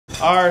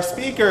Our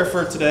speaker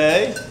for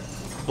today,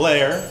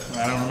 Blair,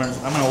 I don't remember,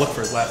 I'm going to look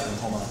for his last name,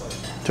 hold on.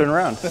 Turn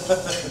around.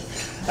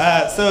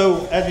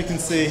 So, as you can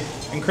see,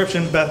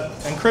 encryption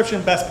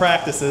best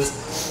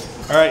practices.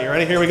 All right, you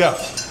ready? Here we go.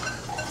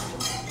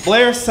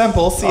 Blair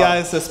Semple,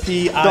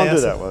 CISSP, Don't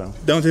do that with him.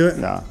 Don't do it?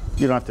 No,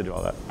 you don't have to do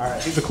all that. All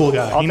right, he's a cool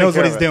guy. I'll he knows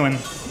what he's take care doing.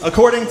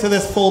 According to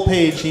this full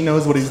page, he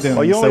knows what he's doing.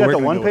 Oh, you only so got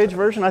the one-page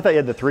version? I thought you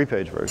had the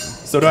three-page version.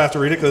 So do I have to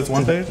read it because it's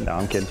one page? No,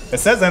 I'm kidding. It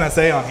says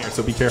NSA on here,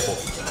 so be careful.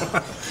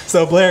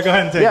 So Blair, go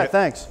ahead and take it. Yeah,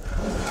 thanks.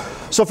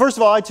 So first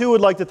of all, I too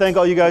would like to thank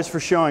all you guys for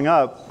showing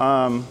up.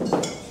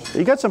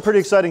 You got some pretty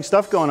exciting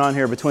stuff going on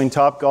here between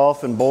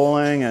Topgolf and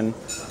bowling and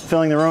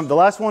filling the room. The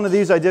last one of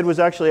these I did was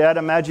actually at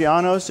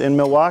Maggiano's in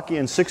Milwaukee,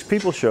 and 6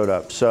 people showed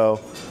up.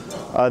 So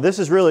this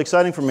is really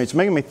exciting for me. It's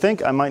making me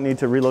think I might need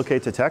to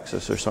relocate to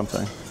Texas or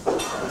something.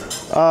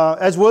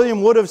 As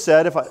William would have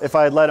said if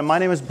I had let him, my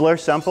name is Blair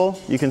Semple.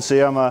 You can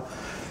see I'm a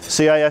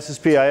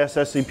CISSP,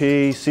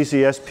 ISSEP,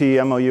 CCSP,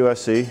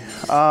 MOUSC.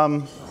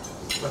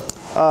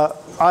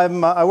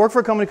 I work for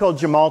a company called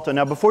Gemalto.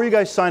 Now, before you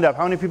guys signed up,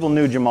 how many people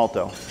knew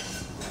Gemalto?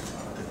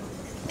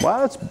 Wow,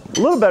 that's a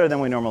little better than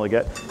we normally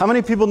get. How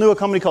many people knew a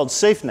company called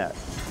SafeNet?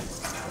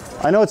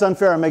 I know it's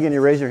unfair I'm making you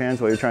raise your hands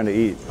while you're trying to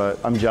eat, but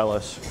I'm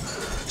jealous.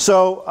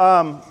 So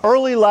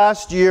early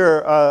last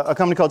year, a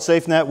company called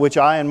SafeNet, which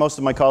I and most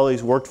of my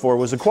colleagues worked for,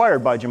 was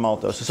acquired by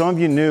Gemalto. So some of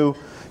you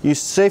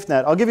used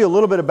SafeNet. I'll give you a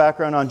little bit of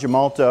background on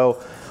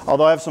Gemalto.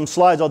 Although I have some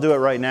slides, I'll do it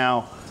right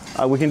now.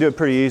 We can do it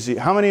pretty easy.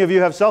 How many of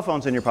you have cell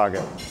phones in your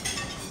pocket?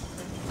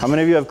 How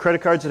many of you have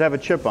credit cards that have a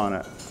chip on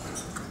it?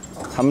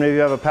 How many of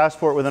you have a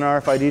passport with an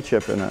RFID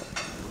chip in it?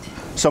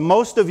 So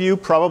most of you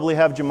probably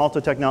have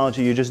Gemalto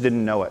technology, you just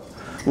didn't know it.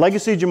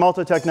 Legacy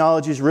Gemalto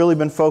technology has really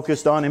been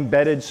focused on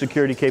embedded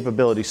security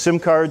capabilities. SIM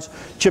cards,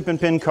 chip and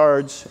pin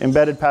cards,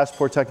 embedded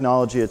passport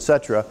technology,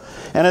 etc.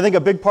 And I think a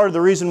big part of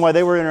the reason why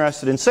they were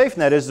interested in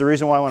SafeNet is the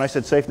reason why when I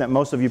said SafeNet,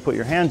 most of you put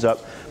your hands up,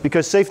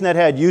 because SafeNet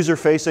had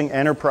user-facing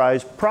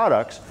enterprise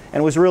products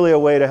and was really a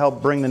way to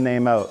help bring the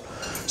name out.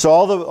 So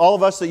all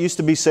of us that used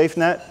to be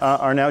SafeNet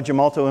are now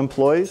Gemalto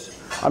employees.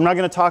 I'm not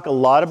going to talk a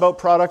lot about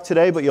product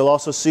today, but you'll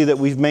also see that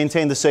we've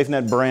maintained the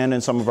SafeNet brand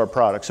in some of our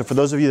products. So for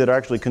those of you that are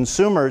actually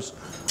consumers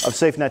of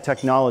SafeNet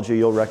technology,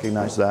 you'll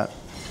recognize that.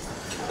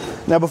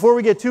 Now before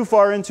we get too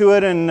far into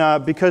it,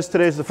 and because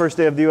today's the first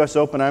day of the US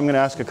Open, I'm going to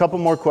ask a couple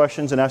more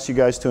questions and ask you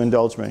guys to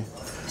indulge me.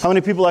 How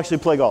many people actually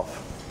play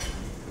golf?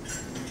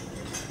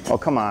 Oh,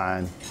 come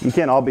on. You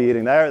can't all be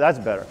eating that. That's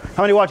better.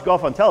 How many watch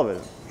golf on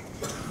television?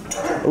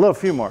 A little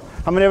few more.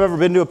 How many have ever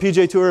been to a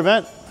PGA Tour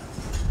event?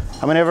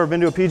 How many have ever been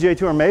to a PGA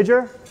Tour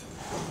major?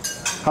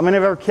 How many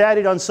have ever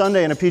caddied on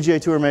Sunday in a PGA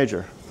Tour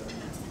major?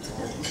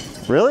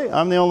 Really?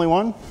 I'm the only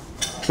one?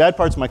 Bad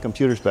part's my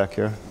computer's back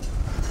here.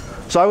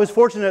 So I was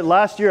fortunate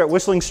last year at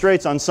Whistling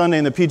Straits on Sunday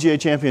in the PGA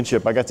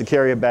Championship. I got to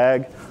carry a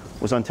bag,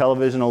 was on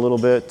television a little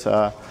bit.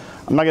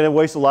 I'm not going to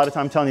waste a lot of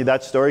time telling you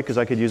that story because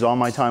I could use all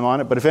my time on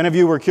it. But if any of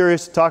you were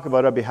curious to talk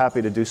about it, I'd be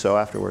happy to do so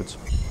afterwards.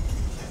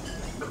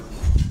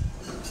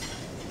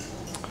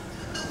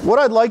 What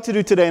I'd like to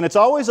do today, and it's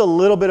always a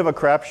little bit of a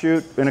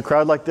crapshoot in a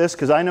crowd like this,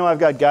 because I know I've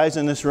got guys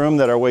in this room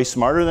that are way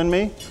smarter than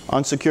me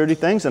on security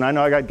things, and I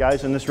know I got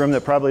guys in this room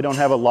that probably don't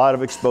have a lot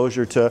of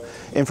exposure to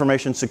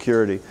information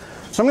security.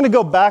 So I'm going to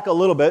go back a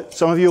little bit.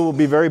 Some of you will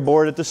be very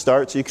bored at the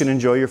start, so you can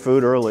enjoy your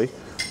food early.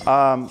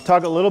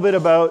 Talk a little bit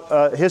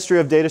about history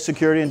of data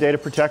security and data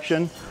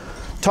protection.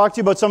 Talk to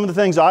you about some of the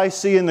things I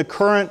see in the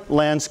current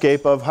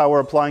landscape of how we're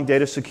applying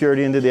data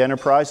security into the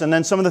enterprise, and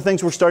then some of the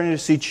things we're starting to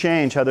see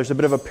change, how there's a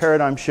bit of a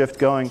paradigm shift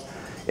going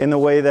in the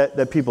way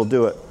that people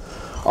do it.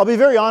 I'll be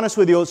very honest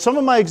with you, some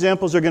of my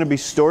examples are going to be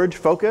storage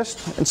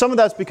focused, and some of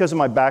that's because of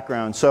my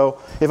background.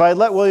 So if I had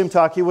let William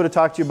talk, he would have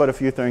talked to you about a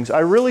few things. I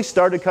really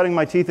started cutting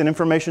my teeth in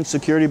information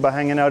security by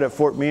hanging out at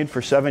Fort Meade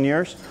for 7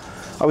 years.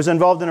 I was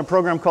involved in a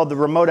program called the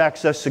Remote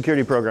Access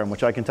Security Program,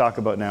 which I can talk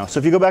about now. So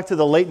if you go back to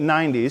the late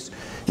 90s,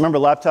 remember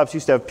laptops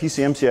used to have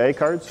PCMCIA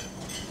cards,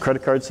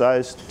 credit card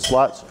sized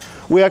slots.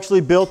 We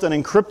actually built an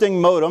encrypting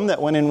modem that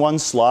went in one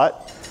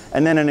slot,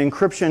 and then an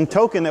encryption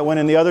token that went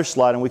in the other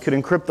slot, and we could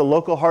encrypt the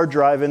local hard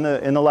drive in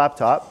the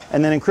laptop,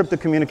 and then encrypt the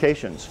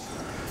communications.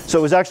 So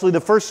it was actually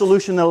the first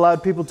solution that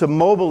allowed people to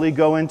mobily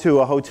go into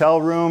a hotel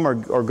room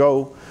or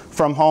go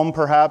from home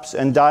perhaps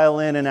and dial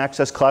in and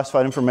access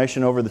classified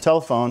information over the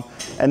telephone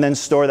and then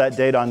store that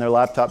data on their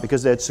laptop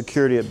because they had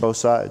security at both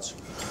sides.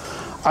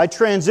 I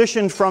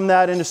transitioned from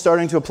that into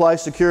starting to apply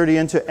security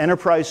into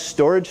enterprise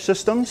storage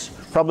systems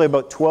probably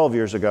about 12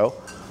 years ago.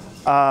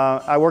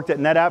 I worked at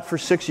NetApp for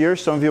 6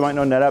 years. Some of you might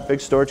know NetApp, big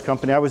storage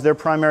company. I was their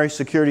primary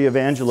security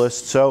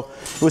evangelist. So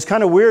it was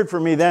kind of weird for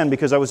me then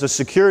because I was a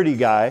security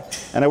guy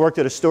and I worked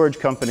at a storage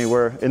company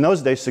where in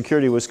those days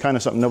security was kind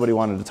of something nobody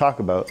wanted to talk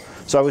about.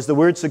 So I was the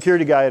weird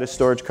security guy at a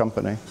storage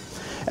company.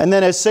 And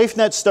then as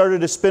SafeNet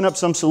started to spin up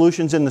some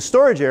solutions in the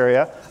storage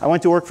area, I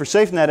went to work for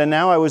SafeNet and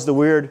now I was the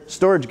weird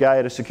storage guy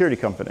at a security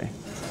company.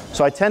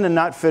 So I tend to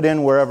not fit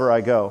in wherever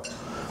I go.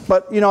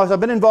 But you know, I've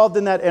been involved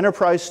in that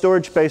enterprise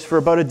storage space for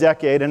about a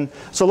decade, and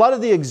so a lot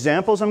of the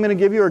examples I'm going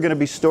to give you are going to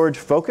be storage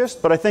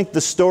focused, but I think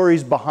the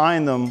stories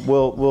behind them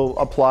will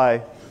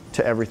apply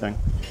to everything.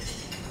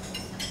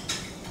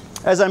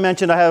 As I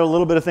mentioned, I had a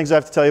little bit of things I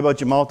have to tell you about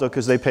Gemalto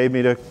because they paid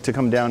me to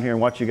come down here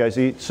and watch you guys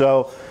eat.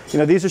 So, you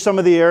know, these are some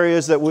of the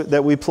areas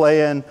that we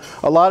play in.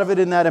 A lot of it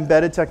in that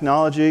embedded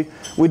technology.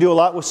 We do a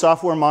lot with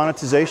software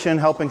monetization,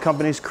 helping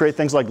companies create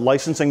things like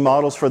licensing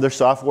models for their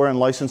software and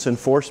license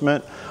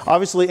enforcement.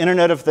 Obviously,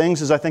 Internet of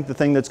Things is, I think, the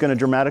thing that's going to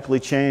dramatically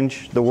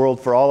change the world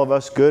for all of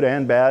us, good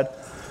and bad.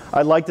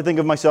 I like to think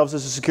of myself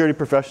as a security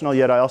professional,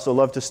 yet I also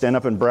love to stand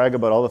up and brag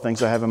about all the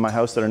things I have in my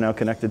house that are now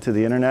connected to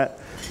the internet.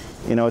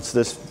 You know, it's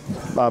this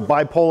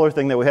bipolar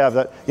thing that we have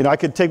that, you know, I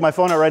could take my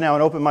phone out right now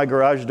and open my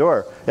garage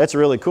door. That's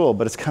really cool,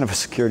 but it's kind of a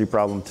security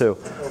problem too.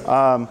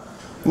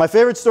 My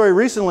favorite story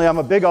recently, I'm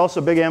also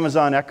a big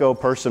Amazon Echo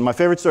person. My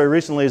favorite story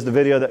recently is the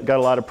video that got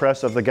a lot of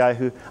press of the guy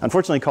who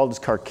unfortunately called his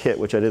car Kit,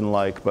 which I didn't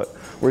like, but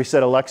where he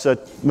said, Alexa,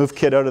 move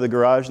Kit out of the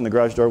garage, and the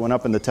garage door went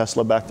up and the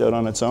Tesla backed out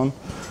on its own.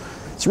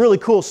 It's really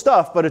cool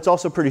stuff, but it's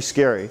also pretty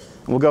scary.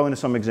 And we'll go into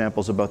some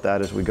examples about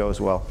that as we go as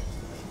well.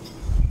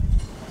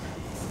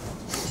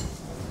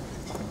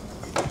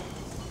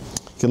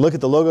 You can look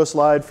at the logo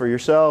slide for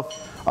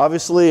yourself.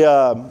 Obviously,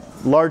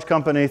 large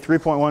company,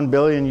 3.1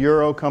 billion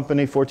euro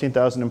company,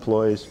 14,000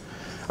 employees.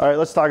 All right,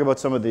 let's talk about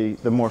some of the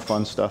more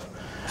fun stuff.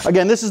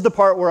 Again, this is the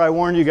part where I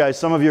warned you guys,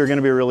 some of you are going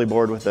to be really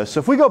bored with this. So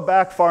if we go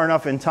back far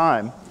enough in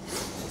time,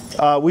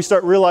 we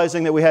start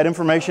realizing that we had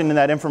information and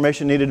that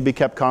information needed to be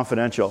kept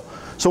confidential.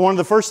 So one of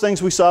the first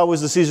things we saw was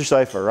the Caesar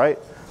cipher, right?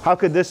 How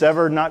could this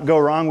ever not go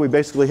wrong? We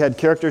basically had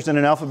characters in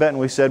an alphabet, and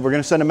we said, we're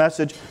going to send a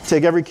message,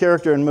 take every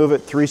character and move it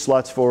 3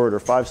 slots forward,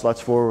 or 5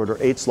 slots forward, or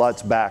 8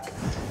 slots back,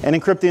 and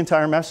encrypt the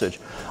entire message.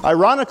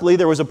 Ironically,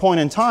 there was a point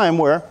in time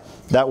where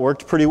that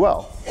worked pretty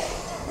well.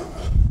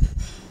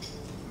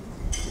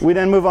 We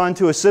then move on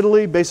to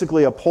acidity,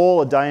 basically a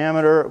pole, a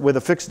diameter with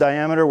a fixed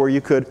diameter where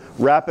you could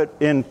wrap it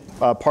in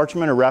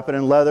parchment or wrap it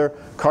in leather,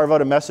 carve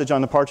out a message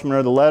on the parchment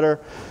or the leather,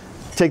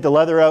 take the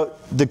leather out.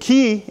 The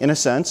key, in a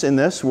sense, in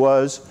this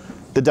was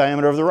the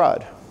diameter of the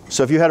rod.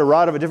 So if you had a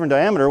rod of a different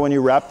diameter, when you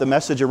wrapped the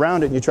message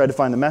around it and you tried to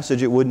find the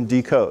message, it wouldn't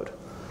decode.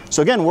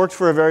 So again, worked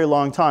for a very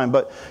long time.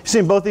 But you see,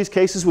 in both these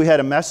cases, we had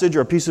a message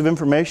or a piece of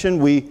information,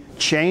 we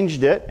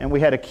changed it, and we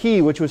had a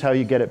key, which was how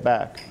you get it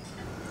back.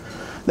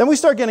 Then we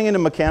start getting into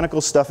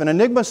mechanical stuff, and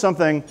Enigma is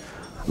something,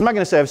 I'm not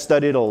going to say I've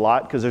studied a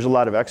lot because there's a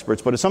lot of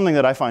experts, but it's something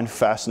that I find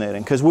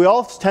fascinating because we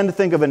all tend to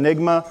think of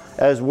Enigma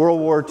as World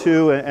War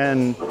II,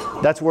 and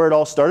that's where it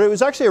all started. It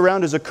was actually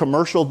around as a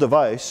commercial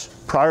device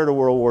prior to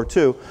World War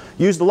II,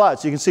 used a lot.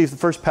 So you can see the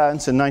first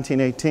patents in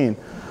 1918.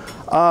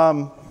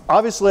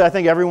 Obviously, I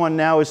think everyone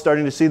now is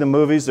starting to see the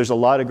movies. There's a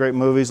lot of great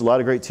movies, a lot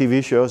of great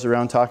TV shows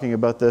around talking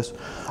about this.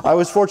 I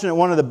was fortunate,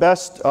 one of the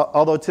best,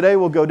 although today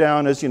will go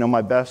down as, you know,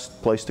 my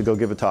best place to go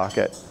give a talk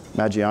at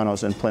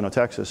Maggiano's in Plano,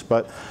 Texas.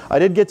 But I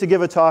did get to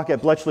give a talk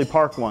at Bletchley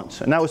Park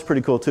once, and that was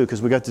pretty cool too,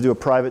 because we got to do a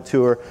private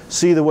tour,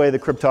 see the way the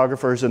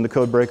cryptographers and the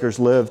code breakers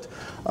lived,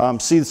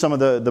 see some of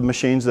the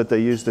machines that they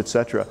used,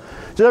 etc.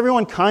 Does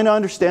everyone kind of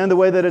understand the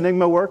way that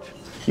Enigma worked?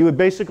 You would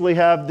basically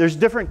have, there's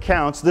different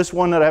counts. This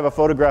one that I have a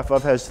photograph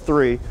of has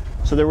 3.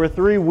 So there were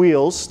 3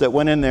 wheels that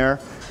went in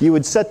there. You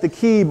would set the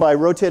key by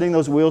rotating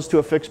those wheels to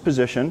a fixed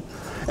position.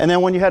 And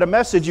then when you had a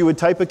message, you would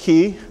type a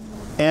key,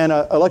 and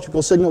an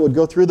electrical signal would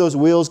go through those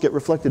wheels, get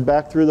reflected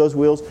back through those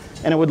wheels,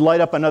 and it would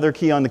light up another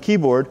key on the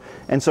keyboard.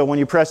 And so when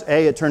you press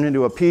A, it turned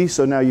into a P,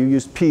 so now you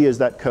used P as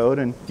that code,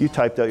 and you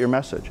typed out your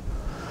message.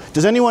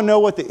 Does anyone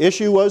know what the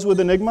issue was with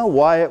Enigma?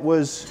 Why it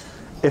was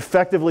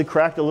effectively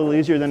cracked a little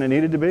easier than it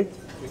needed to be?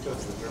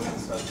 Because the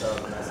Germans sent out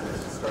a message at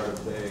the start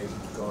of day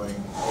going,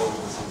 oh,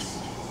 this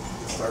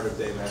is the start of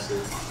day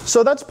message.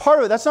 So that's part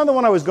of it. That's not the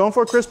one I was going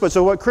for, Chris, but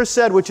so what Chris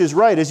said, which is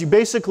right, is you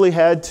basically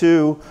had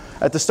to,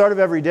 at the start of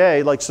every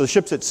day, like so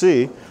ships at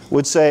sea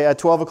would say at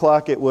 12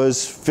 o'clock it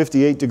was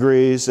 58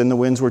 degrees and the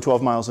winds were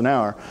 12 miles an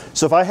hour.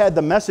 So if I had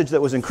the message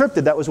that was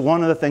encrypted, that was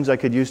one of the things I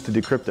could use to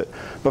decrypt it.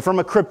 But from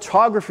a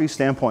cryptography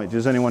standpoint,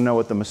 does anyone know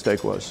what the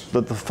mistake was,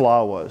 what the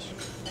flaw was?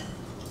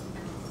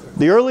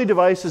 The early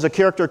devices, a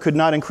character could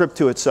not encrypt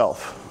to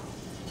itself.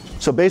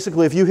 So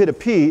basically, if you hit a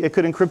P, it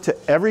could encrypt to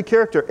every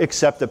character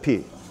except a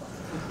P.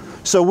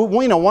 So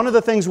you know, one of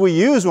the things we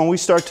use when we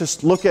start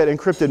to look at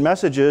encrypted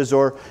messages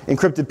or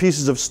encrypted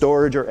pieces of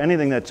storage or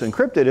anything that's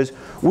encrypted is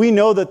we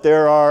know that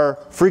there are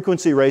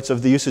frequency rates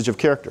of the usage of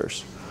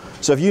characters.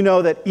 So if you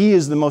know that E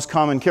is the most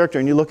common character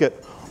and you look at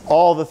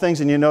all the things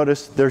and you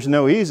notice there's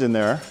no E's in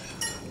there,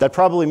 that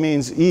probably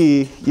means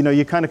E, you know,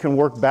 you kind of can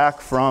work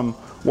back from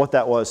what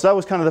that was. So that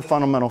was kind of the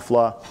fundamental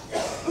flaw.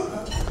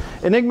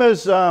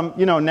 Enigmas,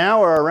 you know,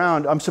 now are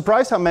around. I'm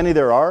surprised how many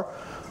there are.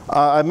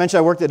 I mentioned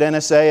I worked at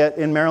NSA.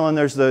 In Maryland,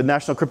 there's the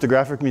National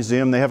Cryptographic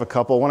Museum. They have a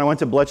couple. When I went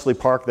to Bletchley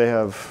Park, they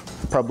have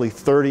probably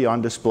 30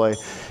 on display.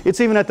 It's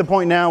even at the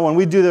point now when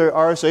we do the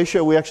RSA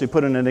show, we actually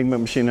put an Enigma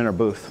machine in our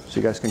booth so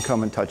you guys can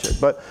come and touch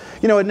it. But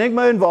you know,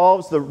 Enigma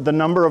involves the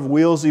number of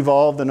wheels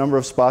evolved, the number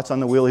of spots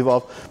on the wheel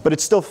evolved, but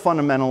it's still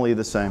fundamentally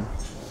the same.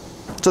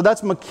 So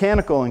that's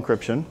mechanical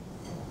encryption.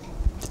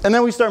 And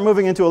then we start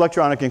moving into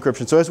electronic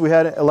encryption. So as we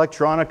had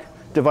electronic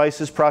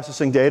devices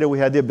processing data, we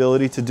had the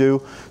ability to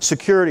do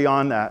security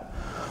on that.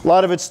 A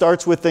lot of it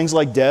starts with things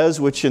like DES,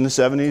 which in the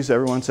 70s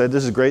everyone said,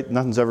 this is great,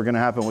 nothing's ever going to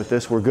happen with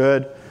this, we're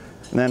good.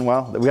 And then,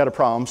 well, we had a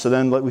problem. So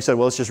then we said,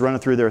 well, let's just run it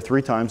through there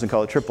 3 times and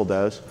call it triple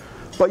DES.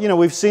 But you know,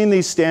 we've seen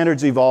these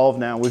standards evolve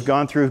now. We've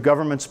gone through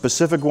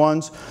government-specific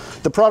ones.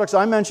 The products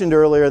I mentioned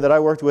earlier that I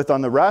worked with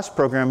on the RASP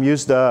program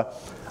used an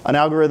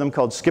algorithm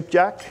called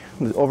skipjack.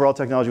 The overall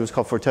technology was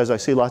called Fortez. I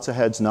see lots of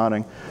heads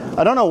nodding.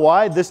 I don't know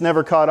why this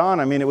never caught on.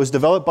 I mean, it was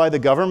developed by the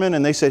government,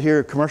 and they said,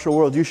 here, commercial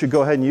world, you should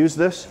go ahead and use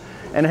this.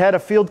 And it had a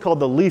field called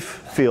the LEAF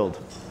field.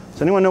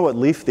 Does anyone know what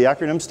LEAF, the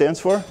acronym, stands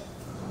for?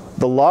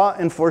 The Law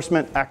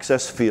Enforcement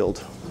Access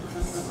Field.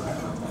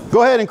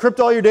 Go ahead and encrypt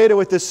all your data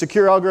with this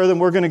secure algorithm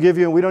we're going to give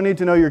you. We don't need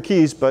to know your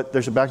keys, but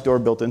there's a backdoor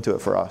built into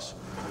it for us.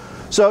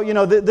 So, you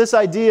know, this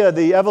idea,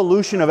 the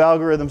evolution of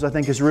algorithms, I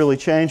think, has really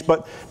changed.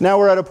 But now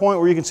we're at a point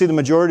where you can see the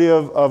majority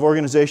of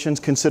organizations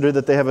consider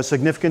that they have a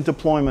significant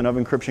deployment of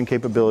encryption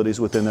capabilities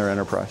within their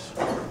enterprise.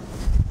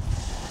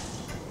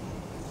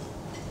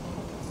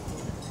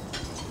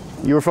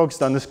 You were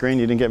focused on the screen.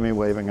 You didn't get me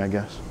waving, I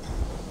guess.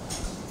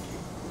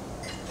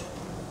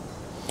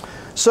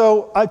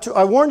 So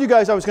I warned you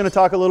guys I was going to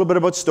talk a little bit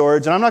about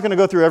storage, and I'm not going to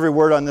go through every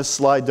word on this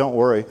slide, don't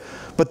worry.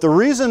 But the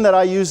reason that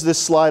I use this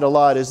slide a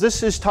lot is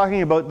this is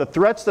talking about the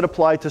threats that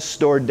apply to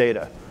stored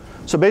data.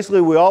 So basically,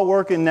 we all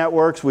work in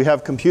networks. We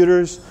have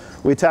computers.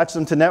 We attach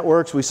them to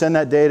networks. We send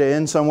that data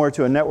in somewhere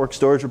to a network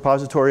storage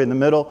repository in the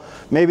middle.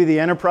 Maybe the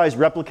enterprise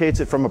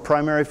replicates it from a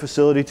primary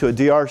facility to a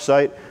DR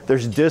site.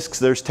 There's disks,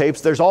 there's tapes,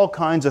 there's all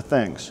kinds of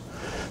things.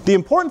 The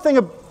important thing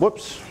about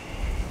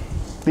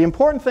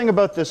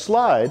this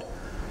slide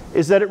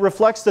is that it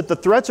reflects that the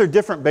threats are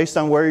different based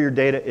on where your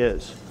data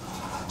is.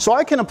 So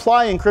I can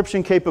apply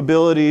encryption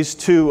capabilities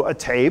to a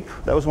tape.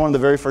 That was one of the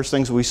very first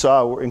things we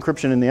saw,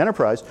 encryption in the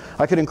enterprise.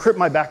 I could encrypt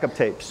my backup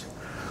tapes.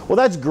 Well,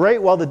 that's great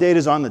while the data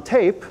is on the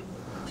tape,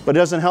 but it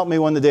doesn't help me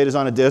when the data is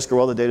on a disk or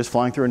while the data is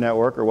flying through a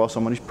network or while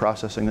somebody's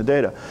processing the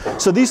data.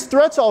 So these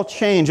threats all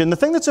change. And the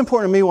thing that's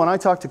important to me when I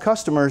talk to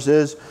customers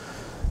is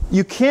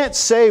you can't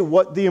say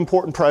what the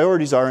important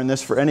priorities are in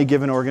this for any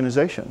given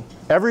organization.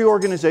 Every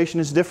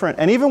organization is different.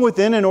 And even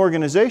within an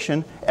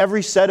organization,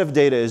 every set of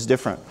data is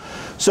different.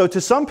 So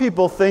to some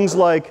people, things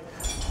like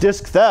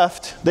disk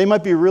theft, they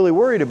might be really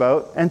worried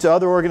about. And to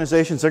other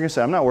organizations, they're going to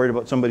say, I'm not worried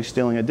about somebody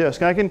stealing a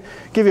disk. And I can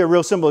give you a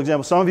real simple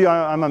example. Some of you,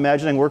 I'm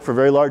imagining, work for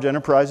very large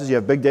enterprises. You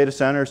have big data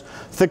centers,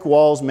 thick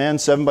walls, manned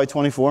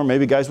 7x24,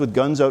 maybe guys with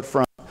guns out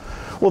front.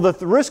 Well,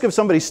 the risk of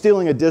somebody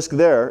stealing a disk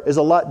there is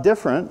a lot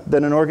different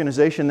than an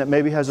organization that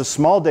maybe has a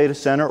small data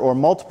center or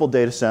multiple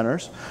data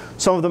centers.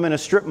 Some of them in a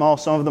strip mall,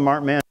 some of them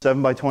aren't manned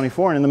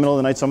 7x24, and in the middle of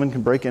the night someone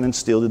can break in and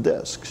steal the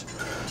disks.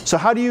 So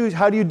how do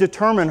you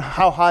determine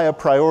how high a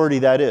priority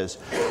that is?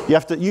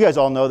 You guys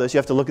all know this. You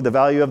have to look at the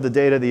value of the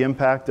data, the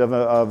impact of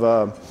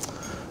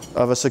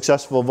a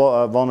successful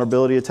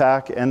vulnerability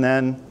attack, and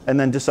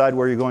then decide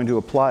where you're going to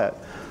apply it.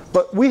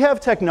 But we have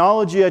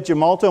technology at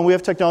Gemalto, and we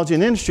have technology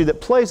in the industry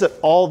that plays at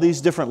all these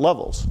different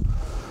levels.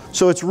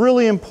 So it's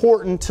really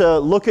important to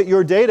look at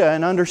your data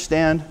and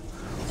understand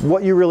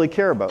what you really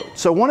care about.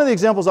 So one of the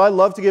examples I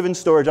love to give in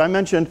storage, I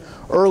mentioned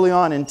early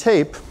on in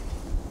tape,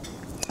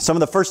 some of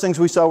the first things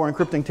we saw were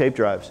encrypting tape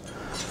drives.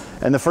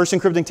 And the first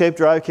encrypting tape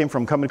drive came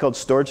from a company called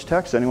Storage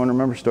Tech. Does anyone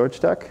remember Storage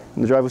Tech?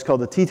 And the drive was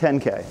called the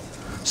T10K.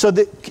 So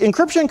the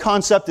encryption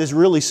concept is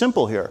really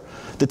simple here.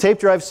 The tape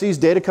drive sees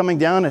data coming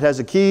down, it has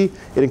a key,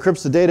 it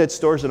encrypts the data, it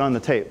stores it on the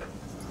tape.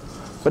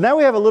 But now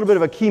we have a little bit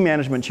of a key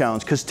management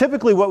challenge, because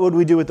typically what would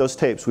we do with those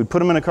tapes? We'd put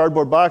them in a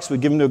cardboard box,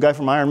 we'd give them to a guy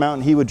from Iron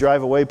Mountain, he would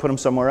drive away, put them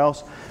somewhere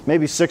else.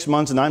 Maybe 6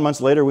 months, 9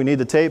 months later we need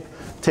the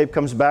tape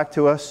comes back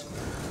to us.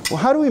 Well,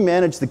 how do we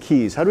manage the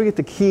keys? How do we get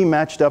the key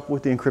matched up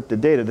with the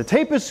encrypted data? The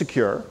tape is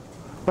secure,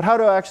 but how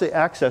do I actually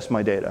access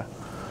my data?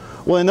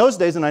 Well, in those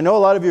days, and I know a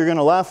lot of you are going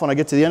to laugh when I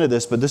get to the end of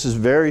this, but this is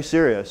very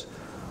serious.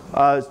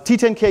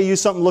 T10K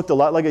used something that looked a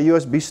lot like a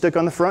USB stick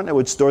on the front. It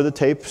would store the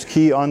tape's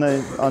key on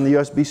the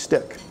USB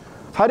stick.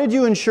 How did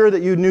you ensure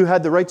that you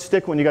had the right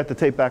stick when you got the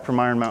tape back from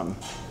Iron Mountain?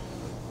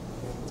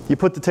 You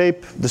put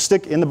the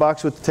stick in the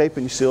box with the tape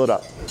and you seal it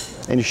up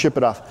and you ship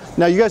it off.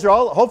 Now you guys are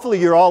hopefully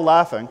you're all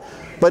laughing,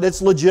 but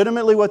it's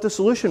legitimately what the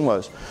solution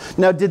was.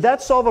 Now did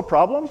that solve a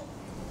problem?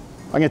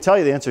 I'm going to tell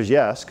you the answer is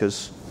yes,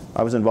 because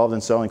I was involved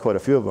in selling quite a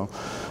few of them.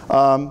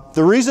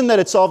 The reason that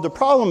it solved a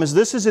problem is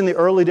this is in the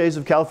early days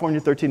of California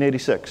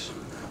 1386.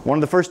 One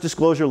of the first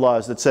disclosure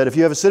laws that said if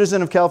you have a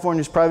citizen of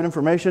California's private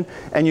information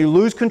and you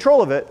lose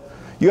control of it,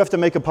 you have to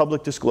make a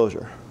public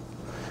disclosure.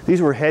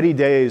 These were heady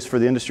days for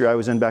the industry I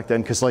was in back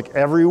then, because like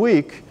every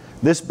week,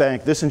 this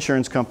bank, this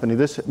insurance company,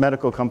 this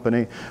medical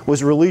company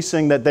was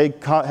releasing that they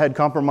had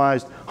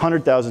compromised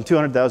 100,000,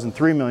 200,000,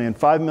 3 million,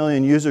 5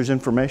 million users'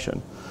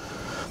 information.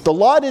 The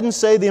law didn't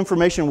say the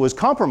information was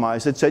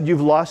compromised. It said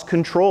you've lost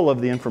control of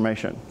the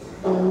information.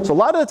 So a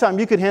lot of the time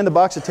you could hand the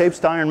box of tapes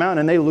to Iron Mountain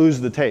and they lose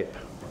the tape.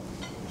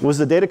 Was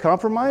the data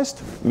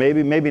compromised?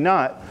 Maybe, maybe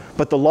not.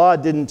 But the law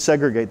didn't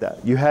segregate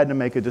that. You had to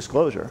make a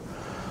disclosure.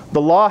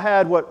 The law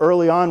had what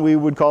early on we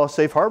would call a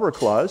safe harbor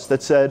clause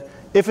that said,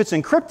 if it's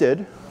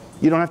encrypted,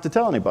 you don't have to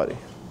tell anybody.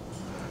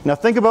 Now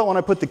think about when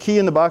I put the key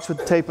in the box with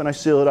the tape and I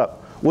seal it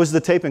up. Was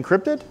the tape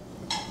encrypted?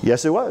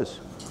 Yes, it was.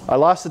 I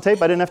lost the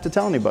tape, I didn't have to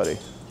tell anybody.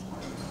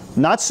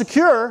 Not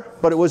secure,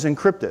 but it was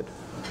encrypted.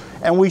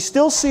 And we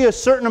still see a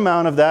certain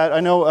amount of that. I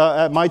know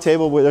at my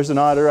table where there's an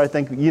auditor, I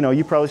think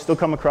you probably still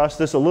come across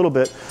this a little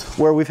bit,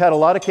 where we've had a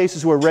lot of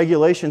cases where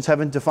regulations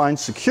haven't defined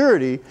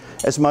security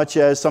as much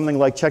as something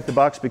like check the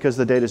box because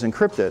the data is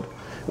encrypted.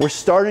 We're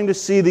starting to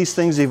see these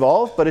things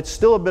evolve, but it's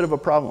still a bit of a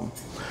problem.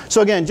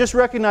 So again, just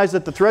recognize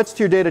that the threats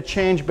to your data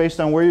change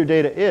based on where your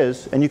data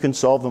is, and you can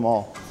solve them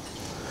all.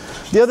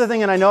 The other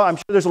thing, and I'm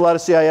sure there's a lot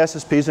of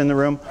CISSPs in the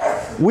room,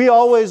 we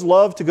always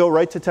love to go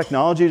right to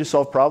technology to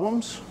solve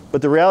problems.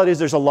 But the reality is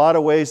there's a lot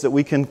of ways that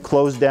we can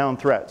close down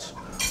threats.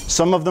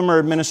 Some of them are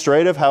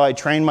administrative, how I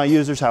train my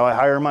users, how I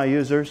hire my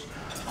users.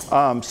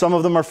 Some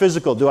of them are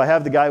physical. Do I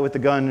have the guy with the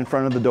gun in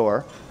front of the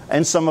door?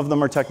 And some of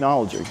them are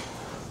technology.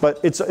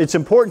 But it's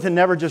important to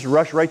never just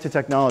rush right to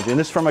technology. And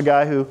this is from a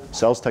guy who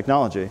sells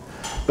technology.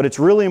 But it's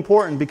really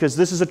important because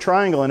this is a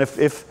triangle. And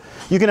if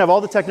you can have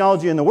all the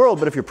technology in the world,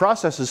 but if your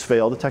processes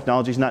fail, the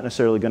technology is not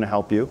necessarily going to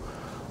help you.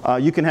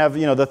 You can have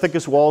the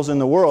thickest walls in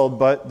the world,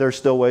 but there's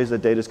still ways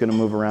that data is going to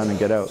move around and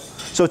get out.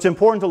 So it's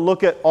important to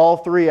look at all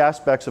three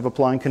aspects of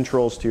applying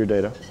controls to your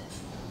data.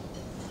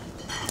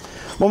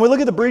 When we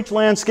look at the breach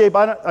landscape,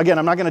 again,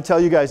 I'm not going to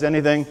tell you guys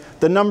anything.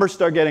 The numbers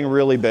start getting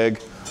really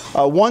big.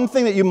 One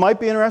thing that you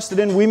might be interested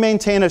in, we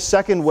maintain a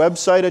second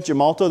website at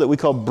Gemalto that we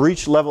call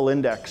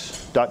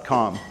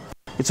breachlevelindex.com.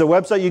 It's a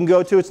website you can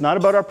go to. It's not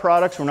about our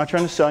products. We're not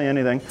trying to sell you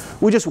anything.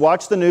 We just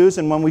watch the news,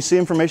 and when we see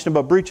information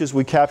about breaches,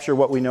 we capture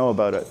what we know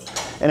about it.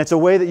 And it's a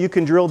way that you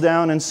can drill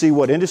down and see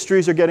what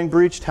industries are getting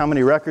breached, how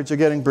many records are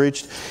getting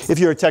breached. If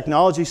you're a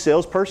technology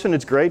salesperson,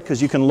 it's great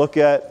because you can look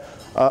at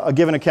a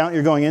given account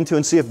you're going into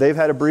and see if they've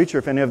had a breach or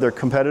if any of their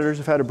competitors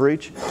have had a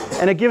breach.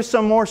 And it gives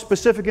some more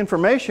specific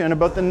information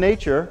about the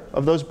nature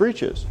of those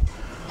breaches.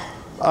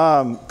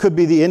 Could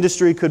be the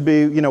industry, could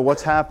be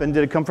what's happened.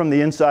 Did it come from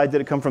the inside?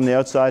 Did it come from the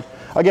outside?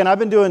 Again, I've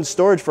been doing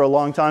storage for a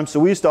long time, so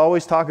we used to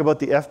always talk about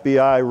the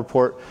FBI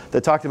report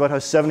that talked about how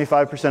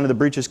 75% of the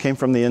breaches came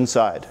from the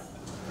inside.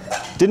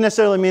 Didn't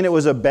necessarily mean it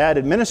was a bad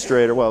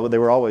administrator. Well, they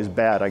were always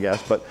bad, I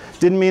guess, but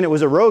didn't mean it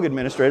was a rogue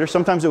administrator.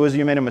 Sometimes it was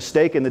you made a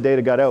mistake and the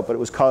data got out, but it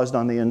was caused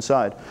on the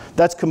inside.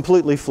 That's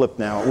completely flipped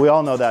now. We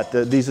all know that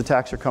these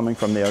attacks are coming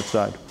from the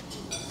outside.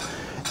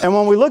 And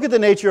when we look at the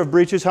nature of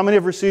breaches, how many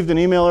have received an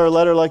email or a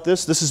letter like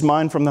this? This is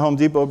mine from the Home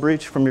Depot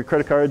breach, from your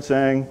credit card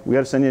saying, we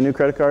got to send you a new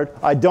credit card.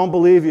 I don't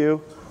believe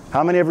you.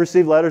 How many have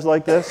received letters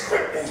like this?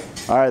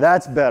 All right,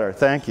 that's better.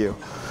 Thank you.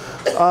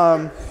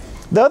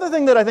 The other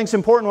thing that I think is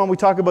important when we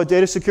talk about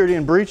data security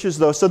and breaches,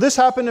 though, so this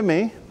happened to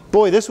me.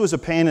 Boy, this was a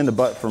pain in the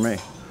butt for me.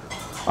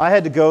 I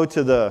had to go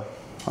to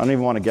I don't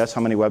even want to guess how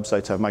many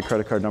websites have my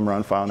credit card number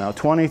on file now.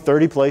 20,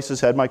 30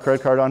 places had my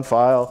credit card on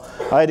file.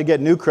 I had to get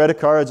new credit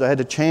cards. I had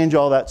to change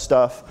all that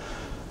stuff.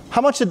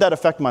 How much did that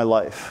affect my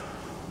life?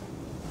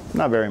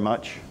 Not very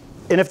much.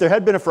 And if there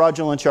had been a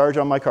fraudulent charge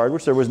on my card,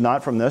 which there was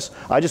not from this,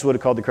 I just would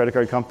have called the credit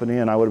card company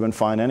and I would have been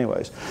fine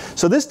anyways.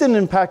 So this didn't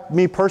impact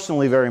me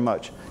personally very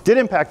much. Did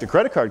impact the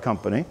credit card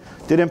company,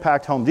 did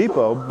impact Home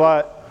Depot,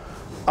 but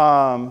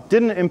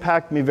didn't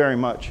impact me very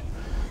much.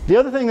 The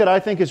other thing that I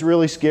think is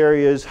really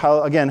scary is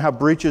how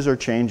breaches are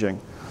changing.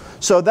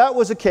 So that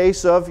was a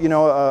case of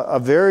a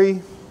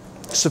very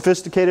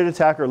sophisticated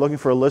attacker looking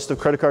for a list of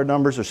credit card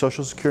numbers or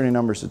social security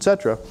numbers,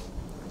 etc.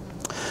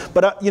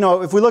 But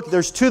if we look,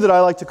 there's two that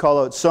I like to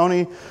call out.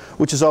 Sony,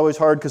 which is always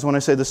hard because when I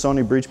say the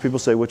Sony breach, people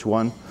say which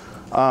one.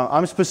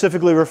 I'm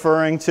specifically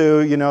referring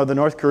to the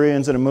North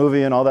Koreans in a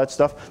movie and all that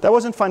stuff. That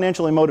wasn't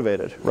financially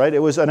motivated, right? It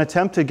was an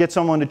attempt to get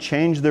someone to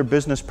change their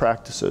business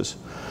practices.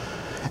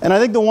 And I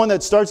think the one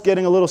that starts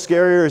getting a little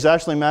scarier is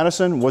Ashley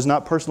Madison. Was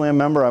not personally a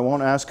member. I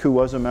won't ask who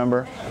was a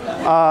member.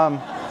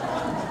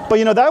 But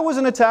that was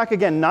an attack,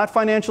 again, not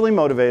financially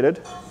motivated.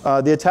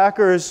 The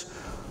attackers,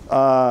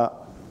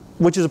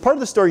 which is a part of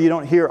the story you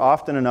don't hear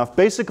often enough,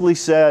 basically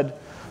said,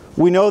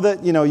 we know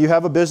that you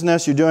have a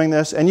business, you're doing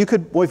this, and you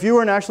could, if you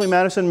were an Ashley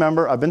Madison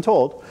member, I've been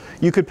told,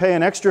 you could pay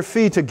an extra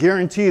fee to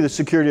guarantee the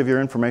security of your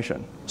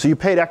information. So you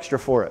paid extra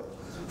for it.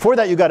 For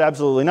that, you got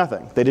absolutely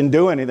nothing. They didn't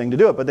do anything to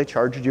do it, but they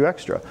charged you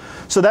extra.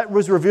 So that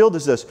was revealed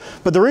as this.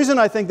 But the reason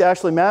I think that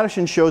Ashley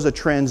Madison shows a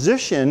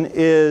transition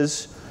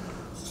is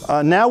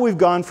now we've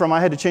gone from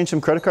I had to change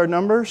some credit card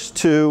numbers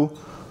to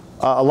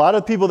a lot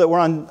of people that were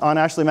on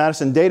Ashley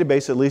Madison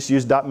database at least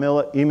use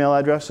 .mil email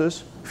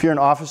addresses. If you're an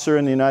officer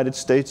in the United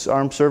States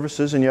Armed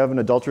Services and you have an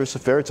adulterous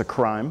affair, it's a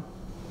crime.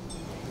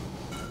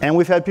 And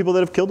we've had people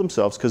that have killed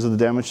themselves because of the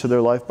damage to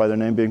their life by their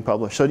name being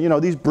published. So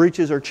these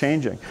breaches are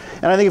changing.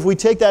 And I think if we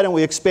take that and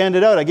we expand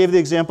it out, I gave the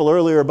example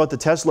earlier about the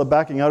Tesla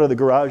backing out of the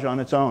garage on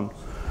its own.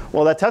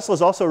 Well, that Tesla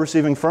is also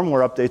receiving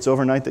firmware updates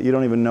overnight that you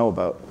don't even know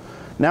about.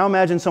 Now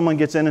imagine someone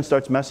gets in and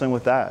starts messing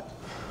with that.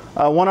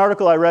 One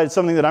article I read,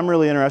 something that I'm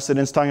really interested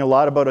in, is talking a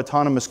lot about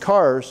autonomous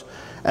cars.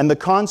 And the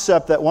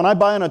concept that when I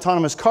buy an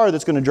autonomous car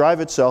that's going to drive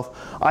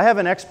itself, I have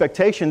an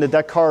expectation that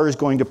that car is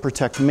going to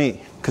protect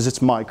me, because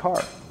it's my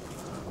car.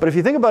 But if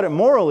you think about it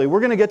morally, we're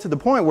going to get to the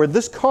point where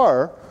this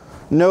car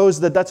knows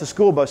that that's a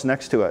school bus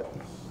next to it.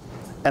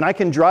 And I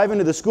can drive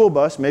into the school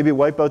bus, maybe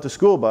wipe out the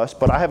school bus,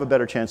 but I have a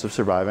better chance of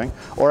surviving.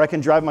 Or I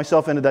can drive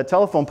myself into that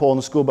telephone pole and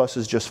the school bus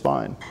is just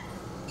fine.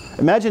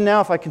 Imagine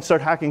now if I can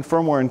start hacking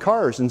firmware in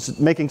cars and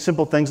making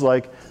simple things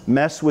like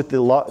mess with the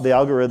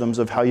algorithms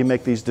of how you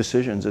make these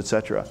decisions,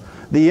 etc.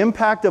 The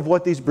impact of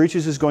what these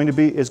breaches is going to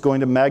be is going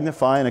to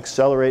magnify and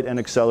accelerate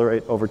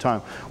over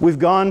time. We've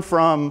gone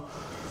from,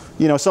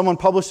 you know, someone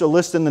published a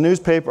list in the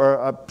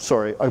newspaper,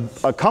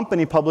 a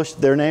company published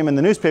their name in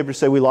the newspaper to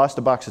say we lost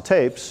a box of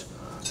tapes,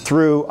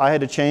 through I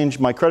had to change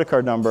my credit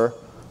card number,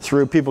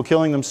 through people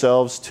killing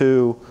themselves,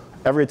 to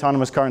every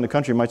autonomous car in the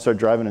country might start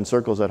driving in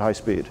circles at high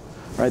speed.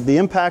 Right? The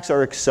impacts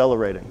are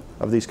accelerating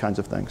of these kinds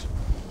of things.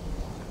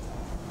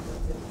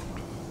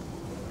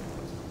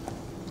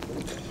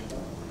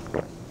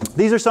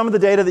 These are some of the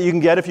data that you can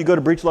get if you go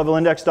to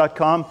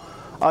breachlevelindex.com.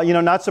 You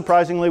know, not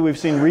surprisingly, we've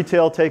seen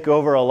retail take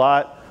over a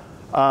lot.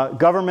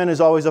 Government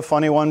is always a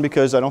funny one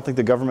because I don't think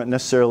the government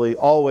necessarily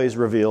always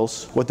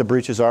reveals what the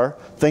breaches are.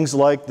 Things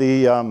like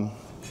the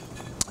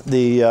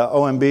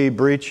OMB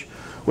breach,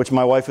 which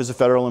my wife is a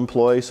federal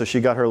employee, so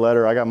she got her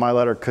letter. I got my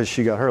letter because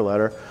she got her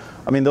letter.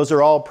 I mean, those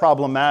are all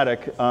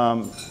problematic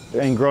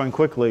and growing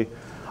quickly.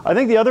 I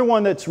think the other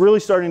one that's really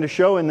starting to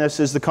show in this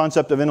is the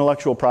concept of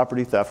intellectual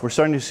property theft. We're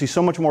starting to see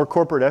so much more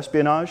corporate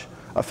espionage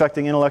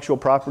affecting intellectual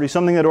property,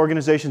 something that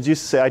organizations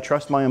used to say, I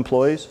trust my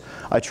employees,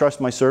 I trust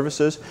my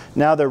services.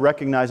 Now they're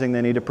recognizing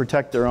they need to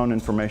protect their own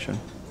information.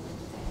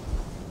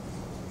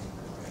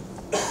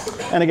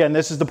 And again,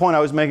 this is the point I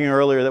was making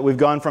earlier, that we've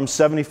gone from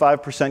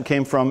 75%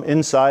 came from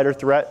insider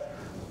threat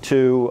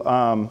to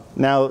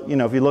now, you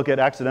know, if you look at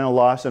accidental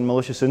loss and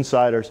malicious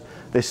insiders,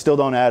 they still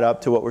don't add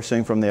up to what we're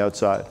seeing from the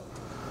outside.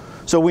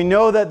 So we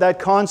know that that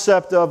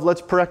concept of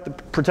let's protect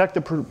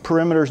the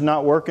perimeter is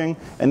not working,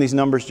 and these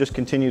numbers just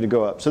continue to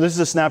go up. So this is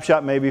a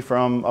snapshot maybe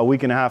from a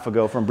week and a half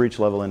ago from Breach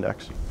Level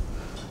Index.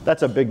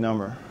 That's a big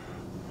number.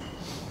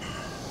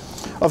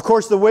 Of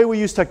course, the way we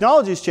use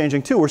technology is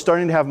changing too. We're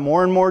starting to have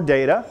more and more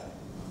data,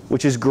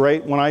 which is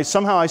great. When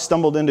somehow I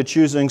stumbled into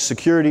choosing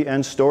security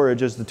and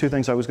storage as the two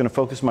things I was going to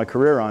focus my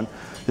career on.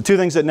 The two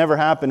things that never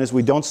happen is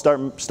we don't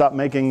stop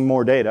making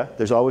more data.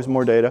 There's always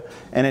more data,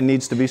 and it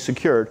needs to be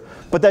secured.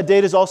 But that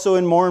data is also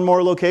in more and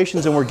more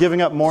locations, and we're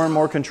giving up more and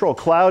more control.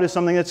 Cloud is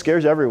something that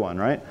scares everyone,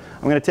 right?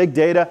 I'm going to take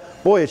data.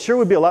 Boy, it sure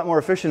would be a lot more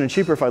efficient and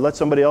cheaper if I let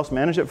somebody else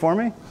manage it for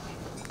me.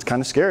 It's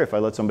kind of scary if I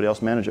let somebody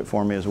else manage it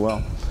for me as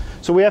well.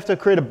 So we have to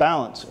create a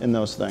balance in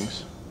those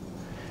things.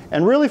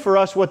 And really for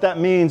us, what that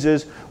means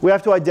is we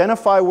have to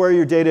identify where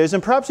your data is,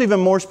 and perhaps even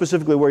more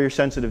specifically where your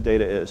sensitive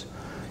data is.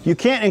 You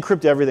can't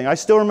encrypt everything. I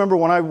still remember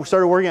when I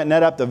started working at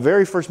NetApp, the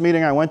very first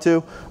meeting I went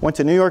to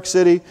New York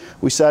City.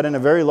 We sat in a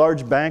very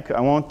large bank.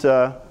 I won't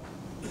tell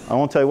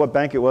you what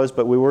bank it was,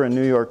 but we were in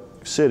New York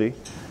City.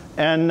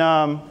 And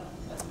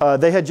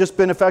they had just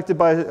been affected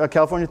by a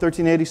California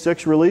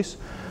 1386 release.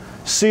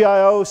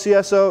 CIO,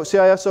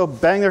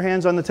 CISO banged their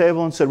hands on the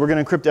table and said, we're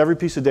going to encrypt every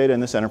piece of data in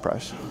this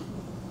enterprise.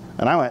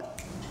 And I went,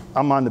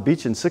 I'm on the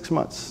beach in 6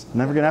 months.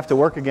 Never going to have to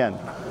work again.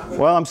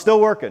 Well, I'm still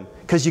working,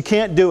 because you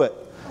can't do it.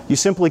 You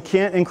simply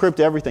can't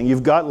encrypt everything.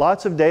 You've got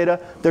lots of data.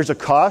 There's a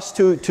cost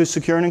to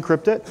secure and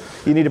encrypt it.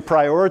 You need to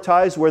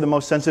prioritize where the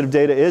most sensitive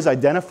data is,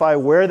 identify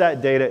where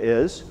that data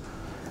is,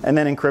 and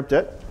then encrypt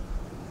it.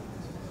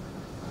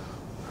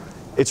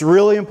 It's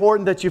really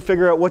important that you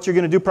figure out what you're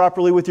going to do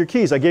properly with your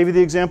keys. I gave you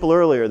the example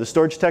earlier. The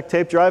Storage Tech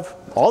tape drive,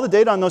 all the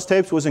data on those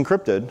tapes was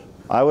encrypted.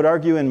 I would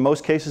argue in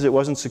most cases it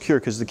wasn't secure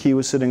because the key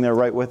was sitting there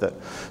right with it.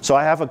 So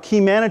I have a key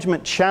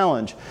management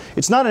challenge.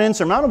 It's not an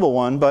insurmountable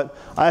one, but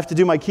I have to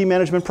do my key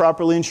management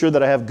properly, ensure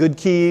that I have good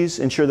keys,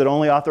 ensure that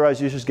only authorized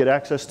users get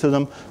access to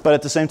them, but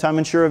at the same time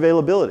ensure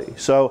availability.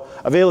 So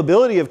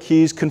availability of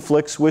keys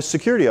conflicts with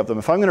security of them.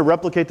 If I'm going to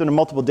replicate them to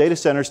multiple data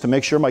centers to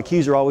make sure my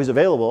keys are always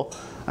available,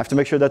 I have to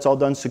make sure that's all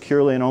done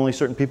securely and only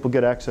certain people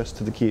get access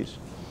to the keys.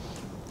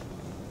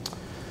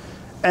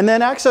 And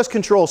then access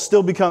control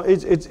still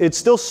it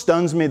still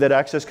stuns me that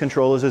access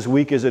control is as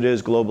weak as it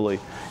is globally.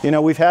 You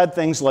know, we've had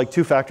things like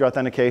two-factor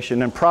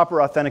authentication and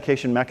proper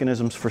authentication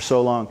mechanisms for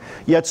so long,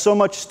 yet so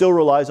much still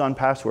relies on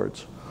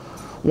passwords.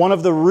 One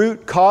of the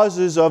root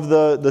causes of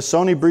the